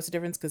definitely not notice the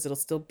difference because it'll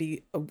still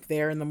be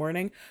there in the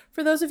morning.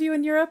 For those of you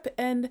in Europe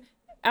and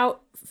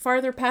out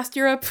farther past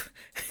Europe,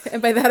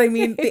 and by that I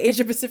mean the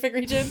Asia Pacific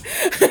region,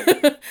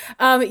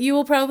 you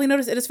will probably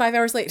notice it is 5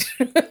 hours late.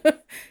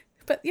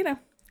 But, you know,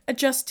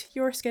 adjust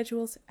your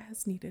schedules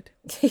as needed.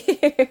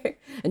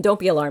 And don't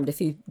be alarmed if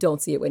you don't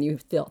see it when you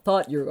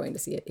thought you were going to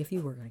see it. If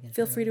you were going to get it.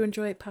 Feel free to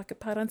enjoy Pocket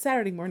Pod on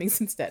Saturday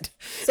mornings instead.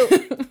 So I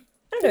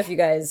don't know if you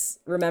guys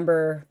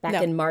remember back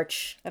No. in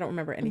March. I don't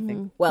remember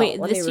anything. Well, Wait,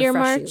 let me this year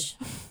refresh you.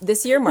 March?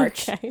 This year,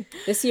 March. Okay.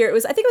 This year, I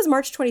think it was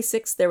March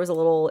 26th. There was a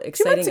little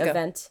exciting ago.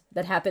 event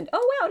that happened.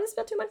 Oh, wow. It is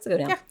about 2 months ago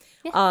now.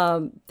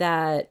 Yeah.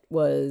 That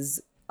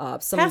was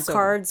some Passover.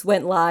 cards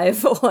went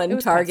live on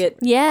Target.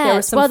 There was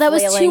Yes. some Well, that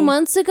was 2 flailing.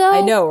 months ago.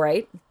 I know,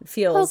 right? It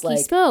feels Hokey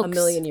like smokes. a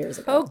million years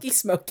ago. Pokey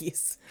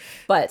Smokies.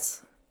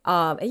 But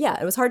yeah,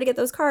 it was hard to get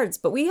those cards,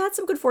 but we had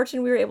some good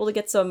fortune. We were able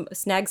to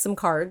snag some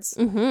cards,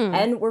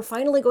 and we're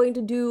finally going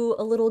to do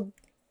a little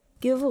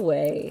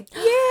giveaway.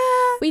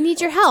 We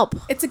need your help.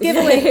 It's a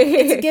giveaway.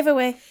 It's a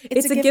giveaway.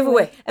 It's a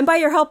giveaway. And by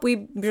your help,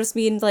 we just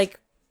mean like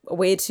a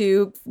way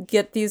to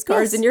get these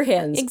cards Yes, in your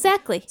hands.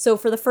 Exactly. So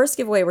for the first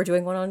giveaway, we're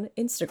doing one on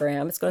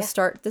Instagram. It's going to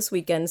start this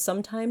weekend.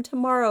 Sometime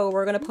tomorrow,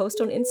 we're going to post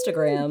on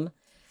Instagram,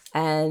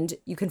 and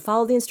you can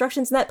follow the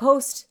instructions in that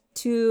post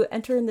to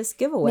enter in this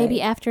giveaway.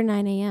 Maybe after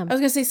 9 a.m. I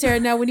was gonna say, Sarah,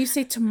 now when you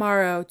say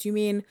tomorrow, do you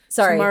mean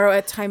Sorry. tomorrow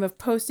at time of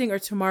posting or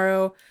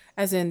tomorrow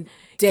As in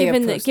day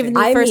Given of the, posting. given the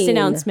I first mean,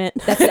 announcement.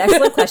 That's an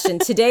excellent question.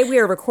 Today we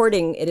are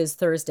recording. It is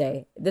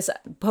Thursday. This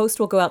post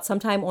will go out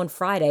sometime on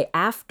Friday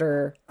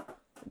after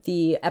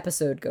the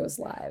episode goes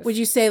live. Would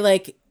you say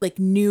like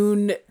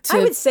noon to I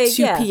would say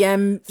 2 yeah.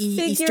 p.m.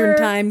 Figure Eastern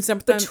time,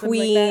 something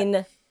between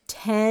like that?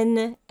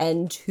 10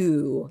 and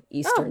 2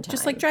 Eastern time.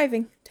 Just like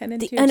driving, 10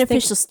 and 2.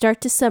 Unofficial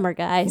start to summer,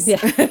 guys. Yeah.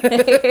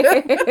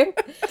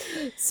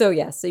 So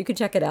you can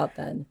check it out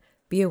then.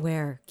 Be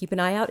aware. Keep an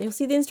eye out. And you'll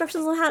see the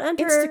instructions on how to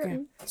enter.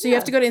 Instagram. So you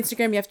have to go to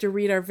Instagram. You have to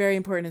read our very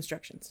important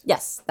instructions.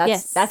 Yes,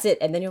 Yes. that's it.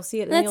 And then you'll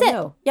see it and That's then it.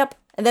 you'll know. Yep.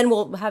 And then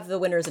we'll have the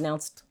winners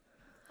announced.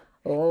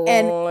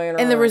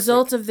 And the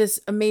result of this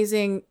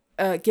amazing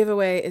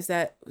giveaway is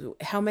that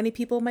how many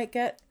people might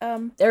get?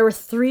 There were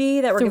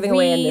 3 that were giving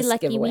away in Three this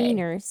lucky giveaway.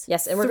 wieners.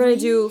 Yes, and we're going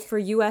to do for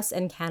US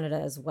and Canada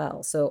as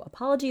well. So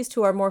apologies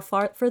to our more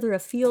further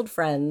afield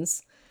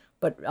friends,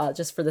 but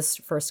just for this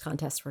first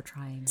contest we're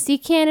trying. See,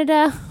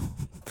 Canada,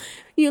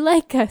 you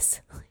like us.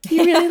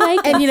 You really like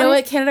us. And you know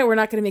what, Canada, we're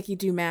not going to make you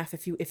do math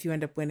if you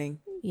end up winning.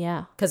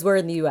 Yeah. Because we're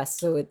in the US,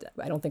 so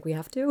I don't think we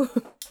have to.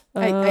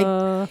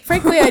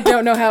 Frankly, I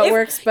don't know how it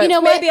works, but You know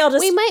what? Maybe I'll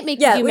just. We might make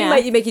you yeah, do we math.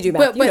 might make you do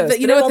math. but Who knows?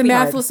 you But know it what won't the be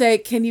math hard. will say?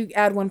 Can you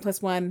add 1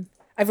 + 1?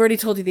 I've already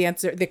told you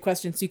the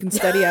question, so you can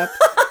study up.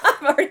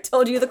 I've already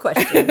told you the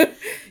question.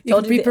 You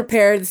can be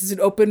prepared. This is an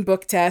open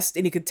book test,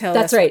 and you could tell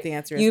That's us right. what the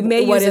answer is. You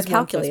may What use is a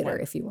 1 + calculator 1?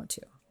 if you want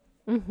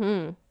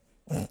to.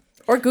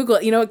 Or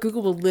Google. You know what?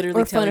 Google will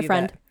literally Or tell phone a you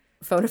friend. that.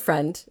 Phone a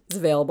friend is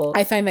available.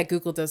 I find that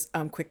Google does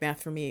quick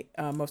math for me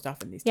most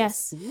often these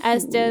days. Yes.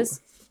 As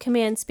does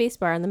Command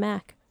Spacebar on the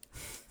Mac.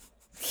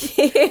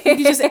 You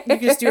can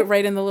just do it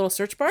right in the little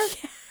search bar.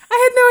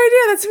 I had no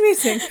idea. That's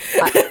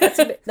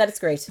amazing. That is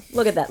great.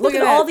 Look at that. Look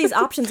at at all that. these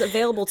options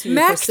available to you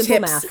Mac for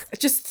simple tips. math.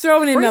 Just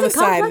throwing it in Or on the even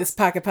side of complex. this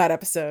Pocket Pod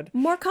episode.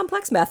 More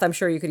complex math, I'm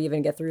sure you could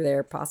even get through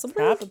there, possibly.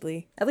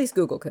 Probably. At least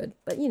Google could,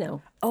 but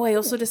Oh, I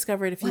also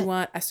discovered if you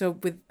want,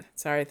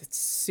 sorry, that's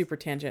super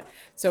tangent.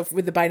 So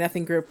with the Buy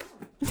Nothing group,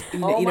 you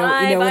know my, when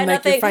Buy like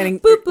Nothing. you're finding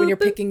Boop, when boop, you're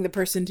boop. picking the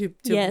person to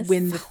Yes.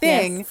 win the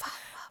thing.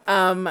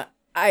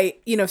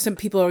 Yes. Some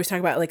people always talk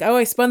about like, oh,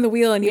 I spun the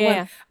wheel and you Yeah.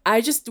 won. I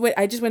just went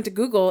to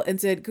Google and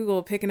said,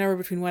 Google, pick a number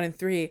between 1 and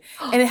 3,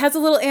 and it has a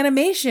little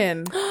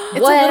animation.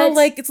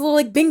 It's a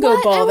little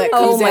bingo ball that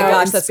Oh comes my out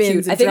gosh, and that's spins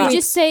cute. and I think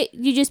drops.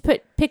 You just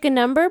pick a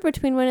number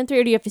between 1 and 3,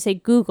 or do you have to say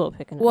Google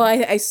pick a number? Well,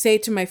 I say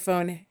to my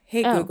phone,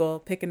 hey, Oh. Google,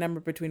 pick a number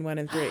between 1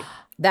 and 3.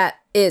 That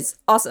is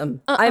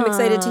awesome. I'm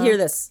excited to hear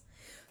this.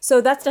 So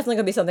that's definitely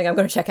going to be something I'm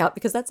going to check out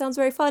because that sounds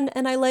very fun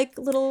and I like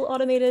little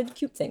automated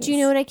cute things. Do you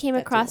know what I came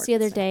across the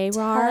other day,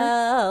 Rar?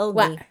 Tell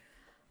What?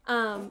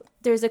 me.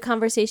 There's a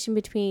conversation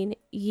between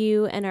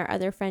you and our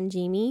other friend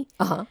Jamie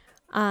Uh-huh.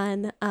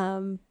 on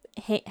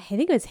I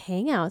think it was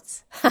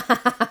Hangouts,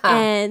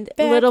 and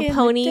little in the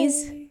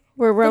ponies day.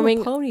 were roaming.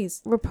 Little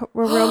ponies. We're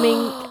roaming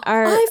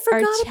our I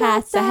forgot about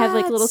chats. I have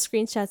like that. little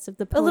screenshots of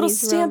the ponies. A little roaming.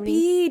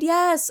 stampede,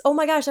 yes. Oh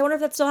my gosh, I wonder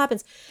if that still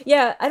happens.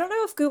 Yeah, I don't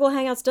know if Google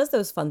Hangouts does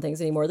those fun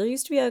things anymore. There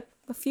used to be a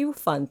few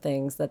fun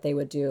things that they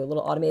would do, a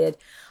little automated.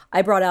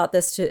 I brought out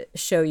this to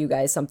show you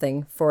guys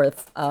something for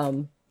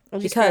I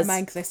just because grabbed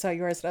mine because I saw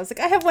yours and I was like,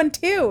 I have one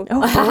too.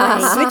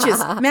 Oh, Switches,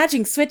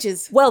 matching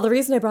switches. well, the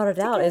reason I brought it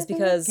out is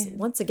because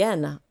once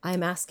again,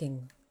 I'm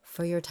asking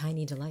for your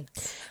tiny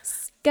delights.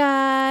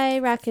 Sky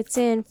rockets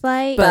in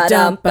flight.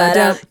 Ba-dum,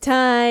 ba-dum.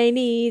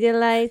 Tiny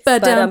delights.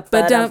 Ba-dum,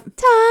 Ba-dum. ba-dum.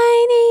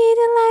 Tiny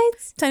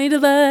delights. Tiny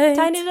delight.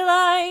 Tiny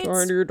delights.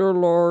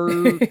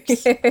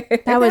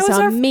 That was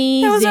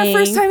amazing. That was our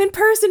first time in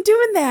person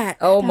doing that.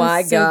 Oh That my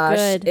was so gosh.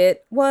 good.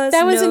 It was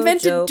That was no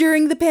invented joke.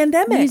 during the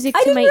pandemic. Music I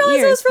to didn't my realize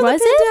ears. it was from Was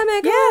the it?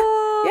 pandemic. Yeah,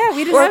 Oh. yeah,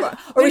 we didn't Or- have, or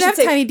we we didn't should have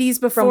say Tiny D's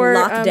from before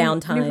lockdown New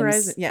times.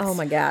 Horizon. Yes. Oh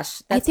my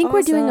gosh. I That's think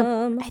we're doing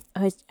awesome.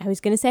 I was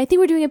gonna say I think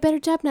we're doing a better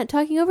job not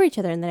talking over each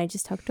other, and then I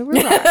just talked over.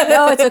 Rob.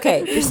 No, it's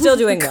okay. You're still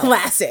doing well.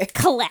 Classic.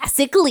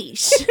 Classic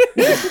leash.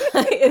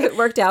 It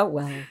worked out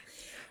well.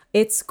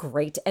 It's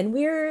great. And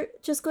we're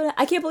just going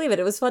to, I can't believe it.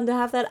 It was fun to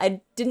have that.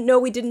 I didn't know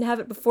we didn't have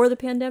it before the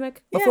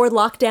pandemic, before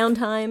lockdown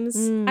times.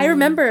 I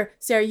remember,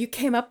 Sarah, you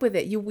came up with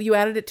it. You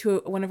added it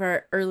to one of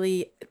our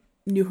early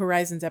New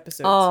Horizons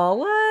episodes. Oh,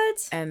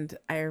 what? And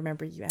I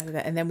remember you added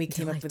that. And then we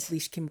came up with the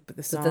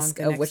song, This,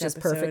 the next which is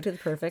episode, perfect.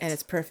 It's perfect. And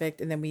it's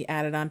perfect. And then we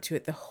added on to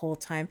it the whole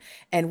time.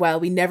 And while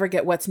we never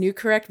get what's new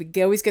correct, we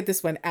always get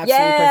this one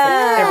absolutely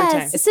perfect every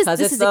time. This is 'Cause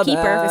this it's is a the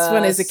keeper. best. This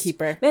one is a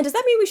keeper. Man, does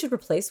that mean we should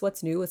replace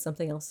what's new with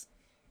something else?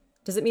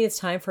 Does it mean it's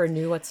time for a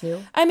new what's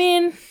new? I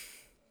mean,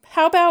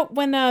 how about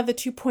when the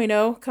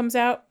 2.0 comes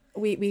out,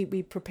 we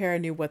prepare a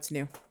new what's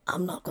new.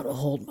 I'm not going to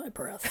hold my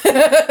breath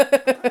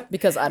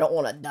because I don't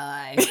want to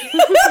die.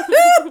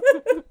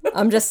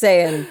 I'm just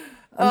saying.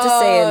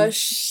 Oh,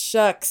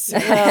 shucks.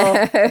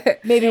 Well,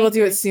 maybe we'll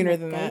do it sooner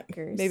than that.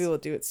 Bankers. Maybe we'll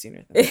do it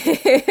sooner than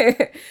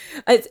that.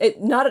 It's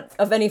not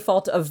of any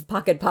fault of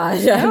Pocket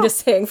Pod. I'm just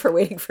saying for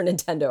waiting for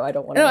Nintendo. I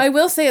don't want to. No, I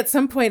will say at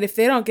some point, if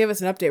they don't give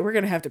us an update, we're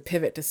going to have to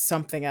pivot to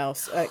something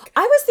else. Like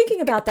I was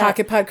thinking about that.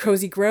 Pocket Pod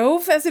Cozy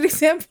Grove, as an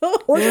example.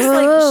 Or just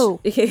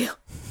Whoa. like,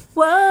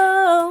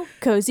 Whoa.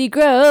 Cozy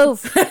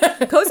Grove.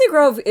 Cozy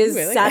Grove is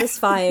Really?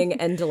 satisfying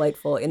and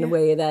delightful in a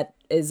way that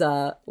is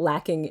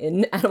lacking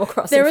in Animal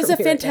Crossing. There was for a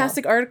me right now.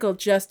 fantastic article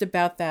just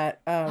about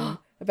that,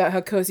 about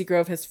how Cozy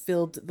Grove has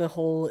filled the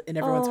hole in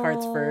everyone's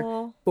hearts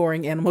for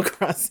boring Animal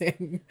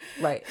Crossing.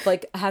 Right.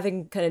 Like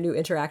having kind of new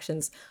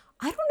interactions.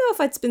 I don't know if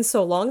it's been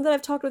so long that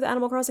I've talked with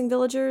Animal Crossing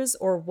villagers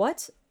or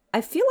what. I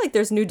feel like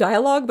there's new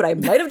dialogue, but I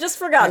might have just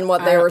forgotten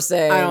what they were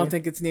saying. I don't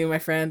think it's new, my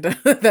friend. And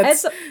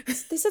That's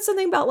they said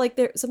something about like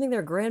something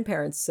their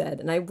grandparents said,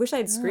 and I wish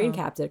I'd screen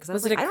capped it because I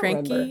was, was it like, a I don't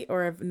cranky remember.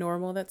 or a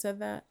normal that said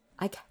that?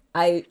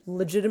 I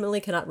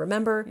legitimately cannot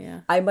remember.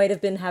 Yeah. I might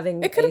have been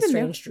having It could a have been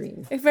strange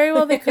dream. Very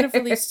well, they could have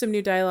released some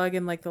new dialogue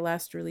in like the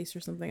last release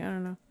or something. I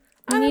don't know.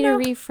 I need a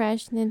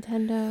refresh,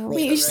 Nintendo.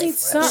 Wait, you just need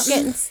It's something.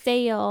 getting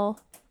stale.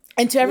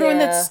 And to everyone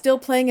Yeah. that's still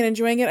playing and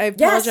enjoying it, I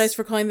apologize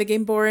for calling the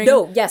game boring.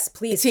 No, yes,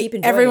 please keep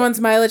enjoying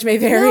Everyone's mileage may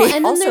vary. No, and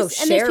then Also there's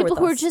share people with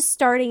who are us. just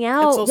starting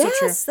That's out. also it.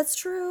 true. Yes, that's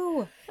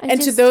true. I And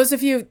to just- those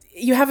of you,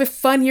 you have a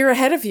fun year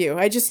ahead of you.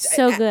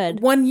 So good.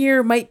 1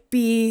 year might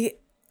be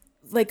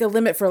like a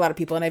limit for a lot of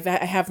people, and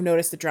I have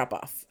noticed the drop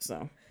off.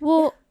 So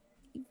Well,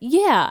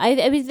 yeah.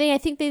 I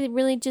think they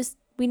really just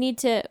we need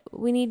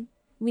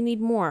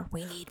more.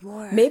 We need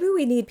more. Maybe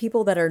we need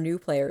people that are new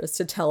players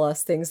to tell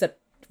us things that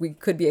we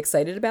could be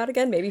excited about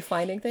again. Maybe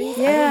finding things.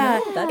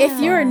 I don't know. That'd if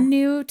be you're fun.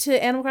 new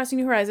to Animal Crossing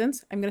New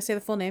Horizons, I'm going to say the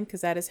full name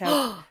because that is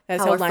how How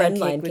our Lion friend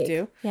Cake Lion would Cake.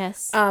 do.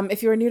 Yes.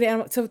 If you are new to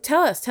Animal, so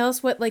tell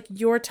us what like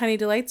your tiny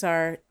delights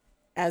are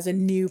as a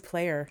new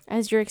player.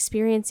 As you're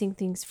experiencing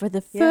things for the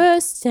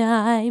first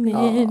time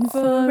in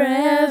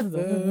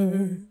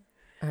forever.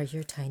 Are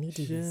your tiny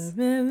D's?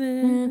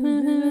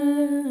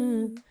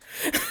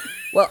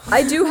 Well,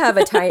 I do have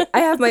I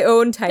have my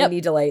own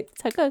tiny delight.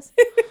 That's how it goes.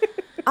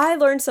 I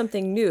learned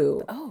something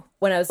new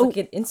when I was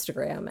looking at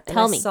Instagram, and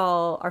Tell I me.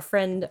 saw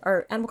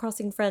our Animal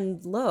Crossing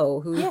friend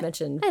Lo, who you've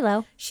mentioned.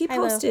 Hello. She Hi,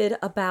 Lo. posted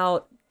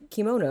about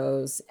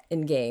kimonos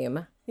in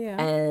game, Yeah.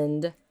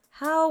 and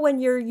how when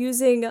you're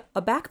using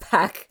a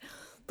backpack,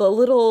 the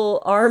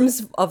little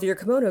arms of your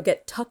kimono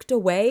get tucked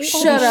away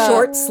Shut in up.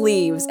 short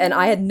sleeves, and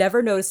I had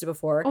never noticed it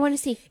before. I want to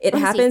see. It I wanna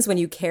see. happens when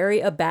you carry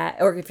a bag,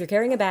 or if you're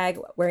carrying a bag,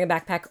 wearing a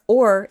backpack,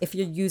 or if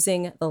you're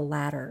using the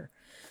ladder.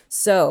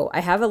 So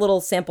I have a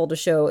little sample to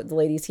show the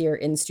ladies here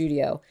in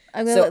studio.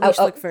 I'm gonna let Leash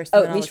look first, and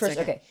Oh, then I'll Leash look first.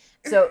 second. Okay.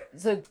 So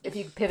if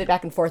you pivot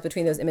back and forth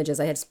between those images,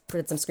 I had just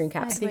put some screen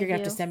caps. I think you're going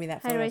to have to do. send me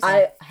that How do photo.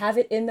 I I have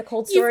it in the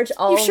cold storage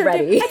You sure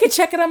already. did. I could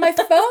check it on my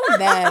phone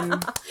then.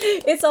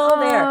 It's all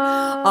there.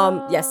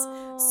 Yes.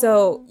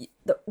 So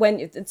the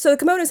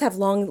kimonos have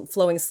long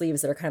flowing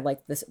sleeves that are kind of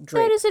like this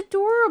drape. That is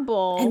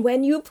adorable. And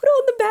when you put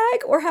on the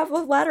bag or have a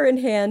ladder in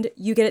hand,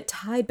 you get it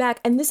tied back.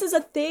 And this is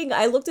a thing.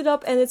 I looked it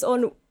up and it's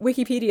on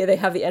Wikipedia. They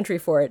have the entry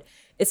for it.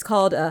 It's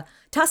called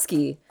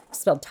Taski,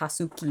 spelled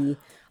Tasuki.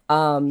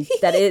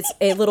 That is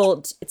a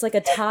little, it's like a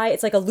tie,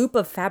 it's like a loop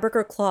of fabric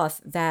or cloth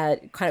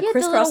that kind of yeah, the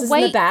crisscrosses little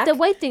white, in the back. The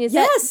white thing is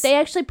Yes. that they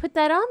actually put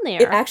that on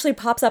there. It actually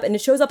pops up and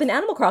it shows up in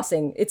Animal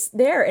Crossing. It's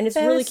there and it's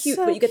That really is cute,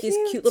 so but you get these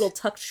cute. cute little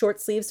tucked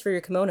short sleeves for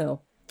your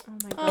kimono. oh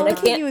my And god. I look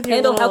at you can't with your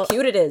handle how little-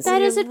 cute it is.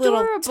 That is your little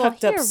adorable.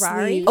 tucked up Here,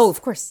 Rari. sleeves. Oh, of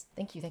course.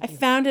 Thank you. I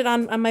found it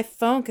on my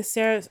phone because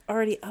Sarah's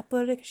already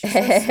uploaded it 'cause she's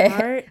so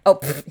smart. Oh,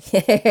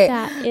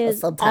 That is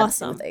sometimes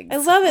do awesome. things. I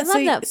love it. I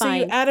love that so you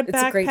find. add a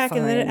It's a great backpack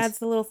and then it find. adds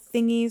the little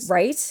thingies.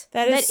 Right?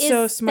 That is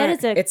so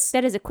smart.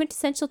 That is a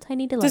quintessential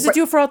tiny delight. Does it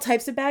do it for all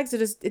types of bags? Or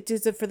does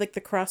it for like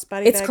the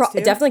crossbody It's bags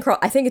too? definitely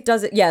I think it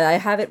does it. Yeah, I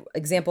have it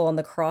example on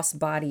the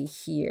crossbody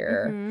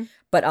here.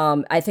 But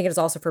I think it is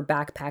also for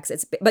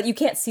backpacks. But you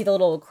can't see the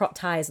little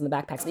ties in the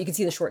backpacks. But you can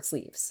see the short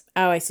sleeves.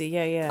 Oh, I see.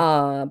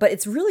 Yeah. But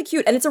it's really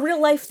cute, and it's a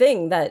real life thing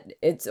that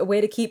it's a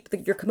way to keep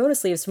your kimono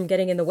sleeves from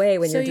getting in the way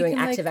when So you're you doing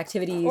can, active like,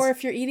 activities. Or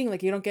if you're eating,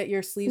 like you don't get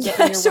your sleeves up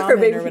Yeah, in your sure, ramen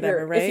maybe or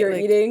whatever, right? if you're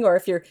Like, eating, or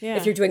if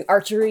Yeah. you're doing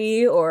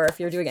archery, or if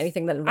you're doing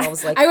anything that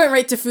involves like I went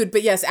right to food,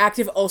 but yes,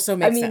 active also I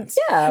makes mean, sense.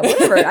 yeah,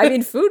 whatever. I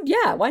mean, food,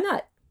 yeah, why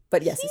not?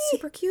 But yes, it's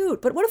super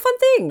cute. But what a fun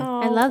thing! Oh,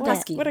 I love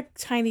what, that. What a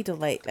tiny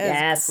delight. That is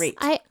Yes. great.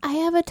 I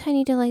have a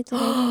tiny delight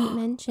that I didn't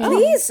mention.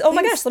 Please, oh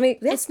my gosh, let me.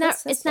 Yes, It's not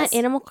yes, it's not yes.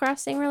 Animal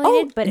Crossing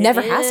related, but it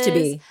never has to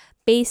be.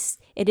 Based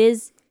it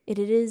is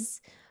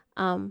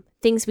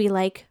things we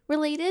like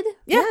related.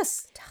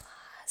 Yes.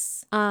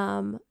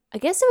 I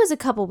guess it was a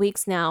couple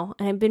weeks now,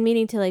 and I've been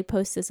meaning to like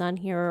post this on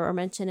here or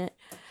mention it.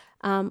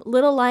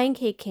 Little Lion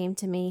Cake came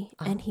to me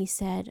and he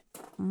said,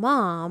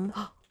 "Mom,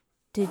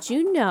 did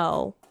you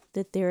know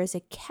that there is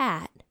a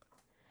cat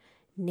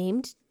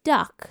named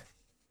Duck,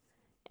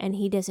 and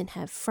he doesn't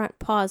have front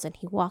paws and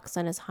he walks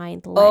on his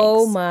hind legs?"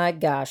 Oh my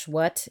gosh,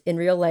 what in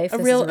real life? A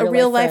This is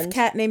real life friend?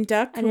 cat named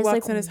Duck And who it's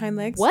walks like, on his hind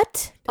legs.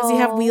 What? Does he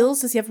have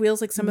wheels? Does he have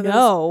wheels like some of those?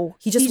 No.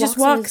 He just just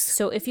walks. on walks. his-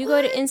 So if you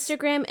go to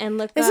Instagram and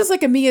look This up is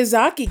like a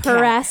Miyazaki cat.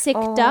 Jurassic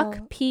Duck,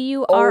 Oh,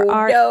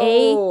 Purrasic,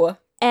 no.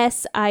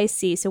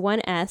 so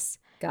one S,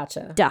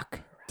 Gotcha. Duck,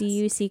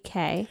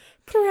 Duck.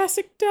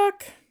 Jurassic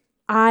Duck.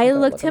 I gotta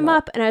looked look him him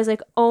up and I was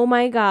like, oh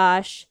my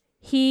gosh,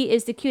 he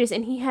is the cutest.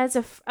 And he has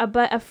a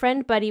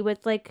friend buddy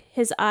with like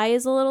his eye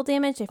is a little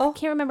damaged. I Oh.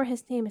 can't remember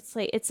his name. It's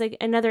like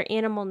another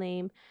animal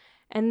name.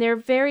 and they're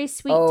very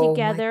sweet Oh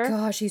together. my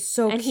gosh, he's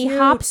so and cute. he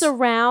hops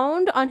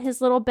around on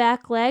his little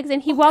back legs,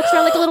 and he walks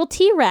around like a little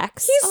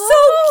T-Rex. He's so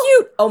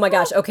cute. Oh my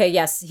gosh. Okay,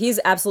 yes, he's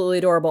absolutely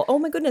adorable. Oh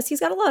my goodness, he's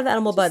got a lot of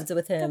animal buds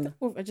with him.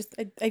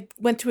 I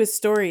went to his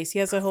stories. He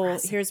has a whole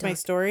here's my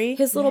story.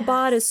 His little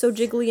bod is so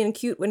jiggly and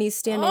cute when he's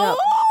standing up.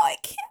 I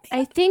can't.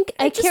 I think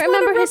I just can't wanna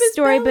remember rub his his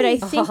story, but I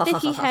belly. think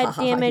that he had He's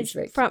damaged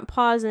very cute. front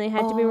paws, and they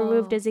had to be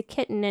removed as a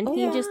kitten, and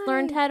he just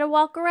learned how to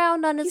walk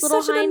around on his He's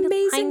little such an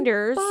amazing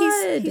hinders.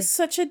 bud. He's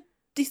such a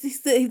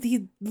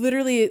he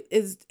literally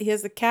is. He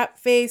has the cat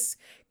face,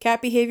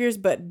 cat behaviors,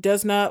 but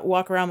does not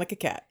walk around like a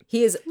cat.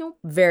 He is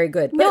very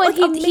good. No, But,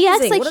 and he acts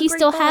amazing. like What a he great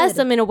still has bud.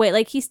 them in a way.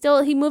 Like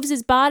he moves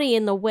his body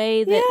in the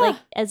way that Yeah. like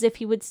as if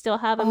he would still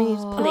have them. And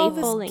he's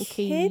playful this and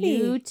kitty.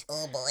 cute.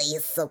 Oh boy,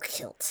 he's so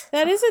cute.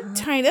 That is a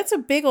tiny. That's a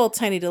big old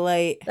tiny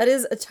delight. That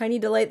is a tiny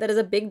delight. That is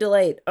a big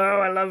delight. Oh,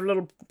 I love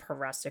little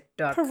Parasic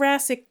Duck.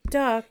 Parasic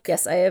duck.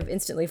 Yes, I have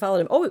instantly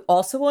followed him. Oh,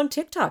 also on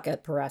TikTok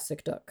at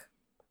Parasic Duck.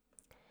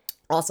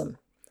 Awesome.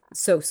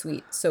 So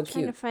sweet. So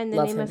Trying cute. to find the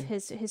Love name him. of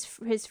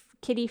his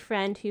kitty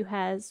friend who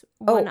has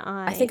Oh, one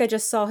eye. I think I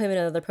just saw him in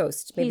another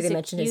post. Maybe He's they a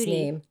mentioned his cutie.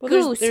 name. Well,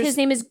 Goose. there's His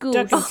name is Goose.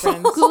 Duck and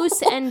Friends.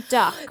 Goose and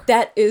Duck.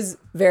 That is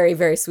very,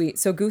 very sweet.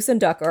 So Goose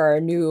and Duck are our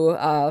new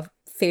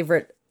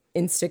favorite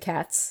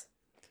Instacats.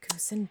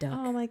 Goose and Duck.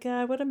 Oh my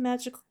god, what a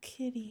magical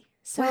kitty.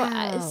 So,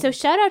 Wow. so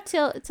shout out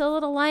to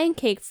little Lion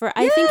Cake for.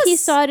 I think he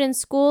Yes! saw it in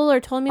school or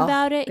told me Oh,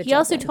 about it. good He job,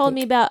 also Lion told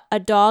me Cake. about a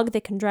dog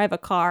that can drive a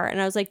car,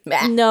 and I was like,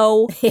 Bah.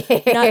 no,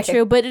 not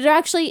true. But it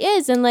actually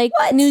is. And like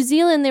New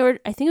Zealand,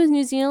 I think it was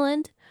New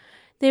Zealand,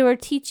 they were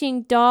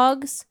teaching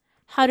dogs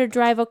how to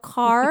drive a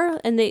car,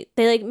 and they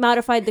like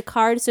modified the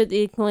car so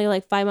they can only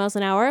like 5 miles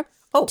an hour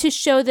Oh. to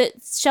show that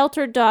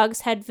shelter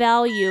dogs had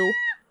value.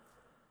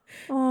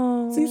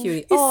 Oh,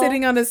 Cutie. He's Aw.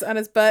 sitting on his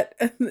butt,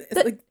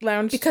 like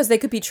lounge. Because they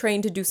could be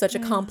trained to do such a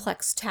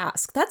complex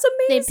task. That's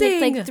they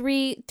amazing. picked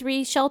like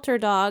three shelter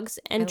dogs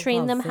and I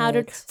trained them love how to.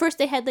 it. First,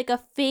 they had like a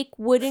fake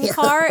wooden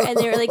car, and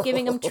they were like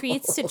giving them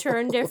treats to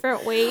turn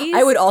different ways.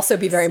 I would also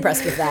be very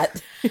impressed with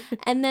that.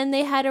 And then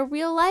they had a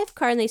real life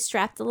car, and they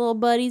strapped the little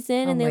buddies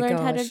in, Oh and they my learned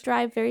how gosh. to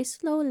drive very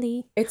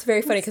slowly. It's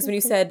very funny because when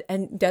you said,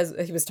 and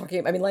Des, he was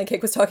talking, I mean, Lion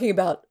Cake was talking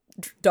about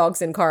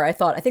dogs in car. I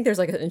think there's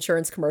like an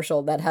insurance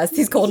commercial that has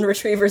these golden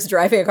retrievers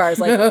driving a car. It's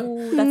like,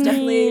 ooh, that's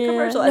definitely a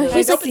commercial. And He's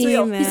I like, hope it's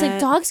real. that. he's like,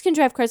 dogs can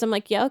drive cars. I'm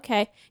like, yeah,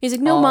 okay. He's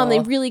like, no, Mom, they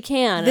Aw. really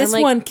can. And This I'm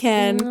like, one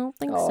can. I don't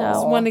think Aw. so.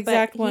 This one But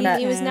exact one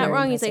He was can. not Very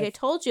wrong. He's like, I impressive.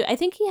 told you. I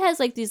think he has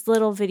like these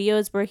little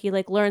videos where he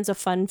like learns a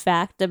fun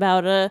fact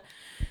about I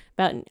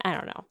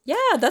don't know. Yeah,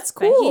 that's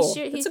But cool.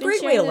 he's It's a been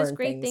great way sharing to those learn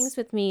great things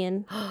with me,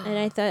 and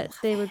I thought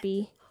they would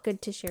be good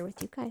to share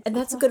with you guys. And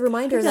that's a good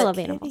reminder I that love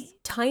animals.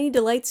 tiny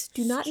delights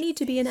do not need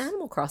to be in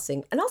Animal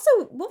Crossing. And also,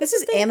 what was This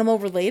is the thing? animal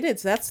related,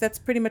 so that's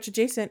pretty much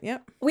adjacent.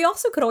 Yep. We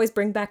also could always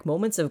bring back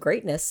moments of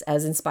greatness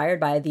as inspired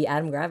by the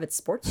Adam Gravitz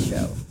sports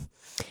show.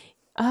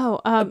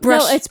 Oh,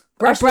 brush- no, it's a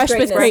brush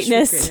with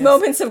greatness.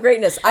 Moments of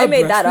greatness. I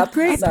made that brush up.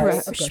 with Sorry.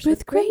 greatness. A Brush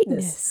with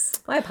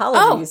greatness. My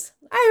apologies.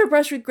 I have a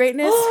brush with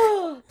greatness.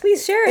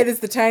 Please share It it. is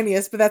the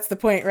tiniest, but that's the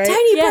point, right?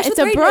 Tiny Yeah, brush it's with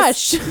a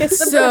greatness. brush. It's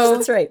the So brush.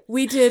 That's right.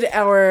 we did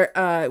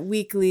our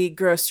weekly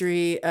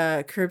grocery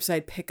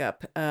curbside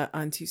pickup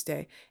on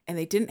Tuesday, and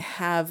they didn't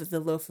have the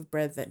loaf of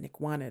bread that Nick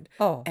wanted.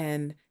 Oh.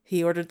 And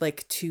he ordered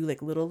like two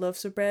like little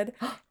loaves of bread,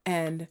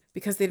 and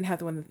because they didn't have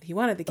the one that he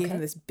wanted, they gave him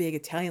this big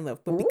Italian loaf.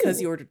 But because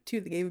he ordered two,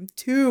 they gave him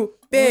two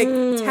big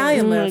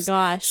Italian Oh my loaves.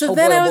 gosh. So Oh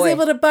then boy, I oh was boy.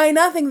 able to buy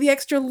nothing, the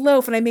extra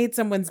loaf, and I made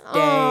someone's day.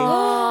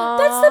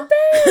 That's the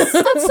best.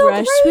 That's so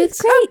Brush great. with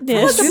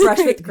greatness. A brush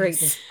with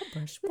greatness. A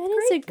brush with That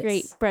is a greatness.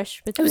 great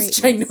brush with It was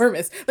greatness.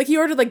 ginormous. Like he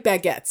ordered like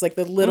baguettes, like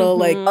the little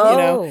like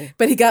Oh.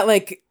 but he got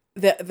like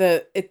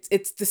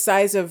it's the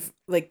size of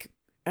like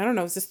I don't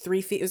know, it's just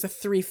 3 feet. It was a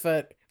 3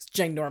 foot. It's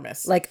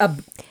ginormous. Like a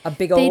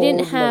big old They didn't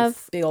loaf.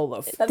 have big old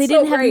loaf. That's they so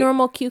didn't have great.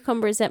 normal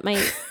cucumbers at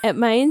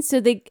mine, so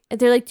they're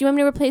like, "Do you want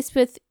me to replace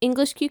with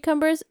English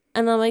cucumbers?"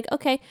 And I'm like,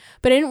 "Okay,"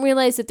 but I didn't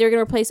realize that they're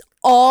gonna replace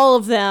all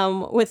of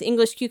them with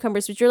English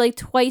cucumbers, which are like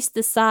twice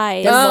the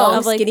size They're long,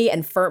 of like. skinny,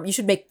 and firm. You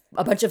should make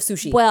a bunch of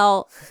sushi.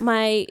 Well,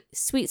 my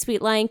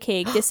sweet Lion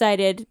Cake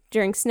decided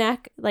during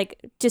snack, like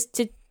just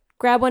to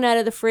grab one out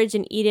of the fridge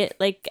and eat it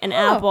like an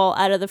apple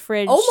out of the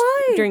fridge.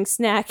 Oh my. During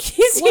snack,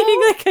 he's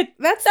eating like a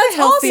That's the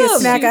healthiest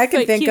awesome. snack I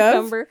can 2-foot think of.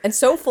 cucumber. and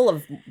so full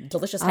of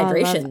delicious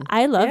hydration.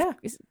 I love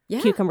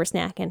Yeah. cucumber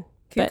snacking.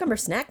 But Cucumber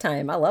snack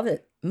time. I love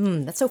it.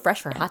 That's so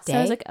fresh for a hot day. so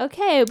I was like,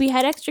 okay, we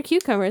had extra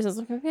cucumbers. I was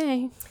like,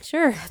 okay,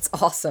 sure. That's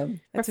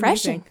awesome. That's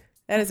Refreshing. amazing.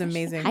 That is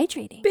amazing.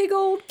 Hydrating. Big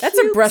old. That's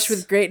a brush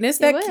with greatness.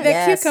 That was.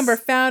 Yes. cucumber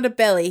found a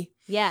belly.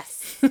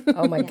 Yes.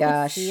 Oh my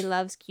gosh. He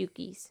loves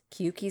cukies.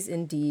 Cukies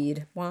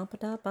indeed.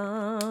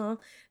 Wampa-da-ba.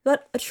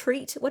 What a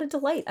treat. What a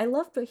delight. I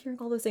love hearing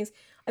all those things.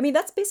 I mean,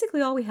 that's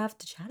basically all we have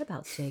to chat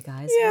about today,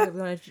 guys. Yeah. We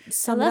want to I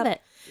sum love up,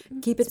 it.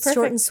 keep it It's short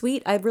perfect. and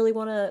sweet. I really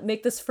want to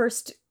make this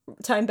first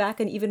time back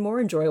an even more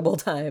enjoyable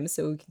time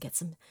so we can get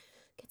some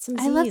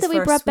I love Z's that we for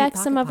our brought sweet back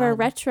some pocket of our pod.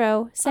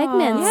 retro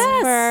segments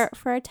Yes.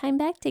 for our time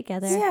back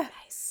together. Yeah.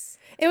 Nice.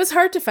 It was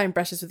hard to find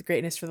brushes with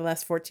greatness for the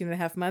last 14 and a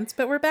half months,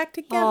 but we're back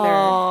together.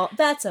 Oh,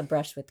 that's a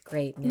brush with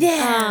greatness.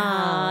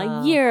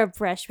 Aw, you're a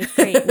brush with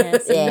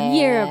greatness. And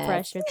you're a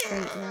brush with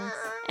greatness.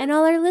 And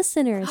all our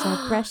listeners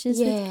are brushes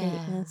with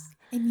greatness.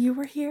 And you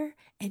were here,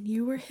 and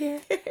you were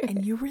here,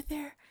 and you were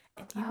there.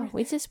 Oh,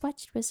 we just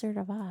watched Wizard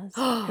of Oz.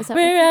 Is that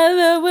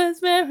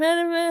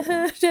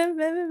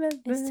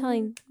it's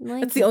telling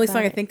That's the only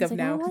song I think of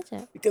now. Watch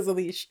it. Because of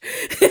Leash.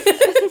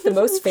 The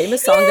most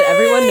famous song that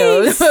everyone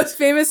knows. The most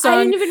famous song. I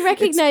didn't even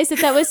recognize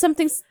that was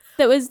something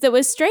that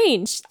was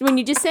strange when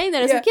you just sang that.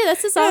 I was like, yeah,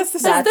 that's the song. That's the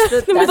song. That's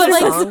but the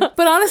like, song.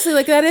 but honestly,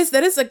 like that is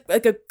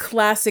like a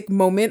classic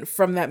moment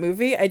from that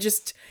movie. It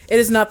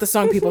is not the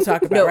song people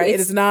talk about, No, right? It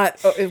is not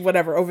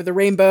whatever Over the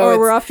Rainbow. Or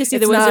We're Off to See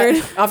the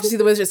Wizard. Off to See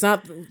the Wizard. It's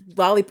not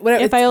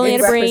Whatever. If I Only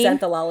Had a Brain. Represent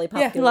the Lollipop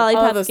Guild. all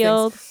Lollipop those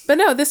Guild. things. But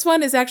no, this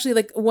one is actually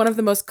like one of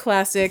the most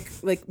classic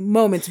like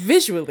moments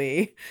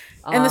visually,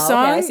 and the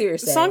song okay, I see what you're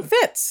the song saying.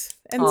 fits.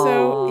 And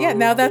so yeah,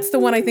 now that's the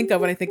one I think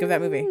of when I think of that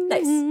movie.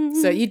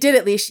 Nice. So you did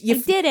it, Leash. You I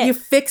did it. You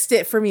fixed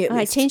it for me at Oh, I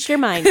least. changed your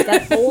mind.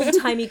 That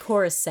old-timey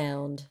chorus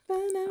sound.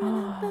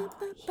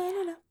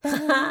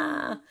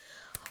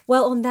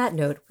 Well, on that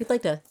note, we'd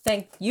like to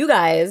thank you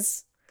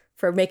guys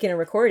for making a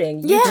recording.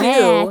 You two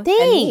Yeah, and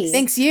thanks. me.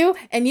 Thanks you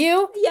and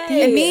you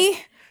Yay. and me.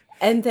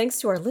 And thanks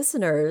to our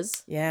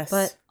listeners. Yes.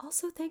 But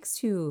also thanks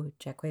to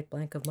Jack White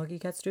Blank of Monkey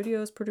Cat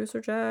Studios,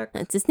 producer Jack.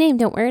 That's his name.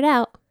 Don't wear it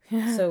out.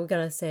 So we're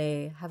going to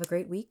say have a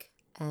great week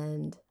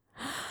and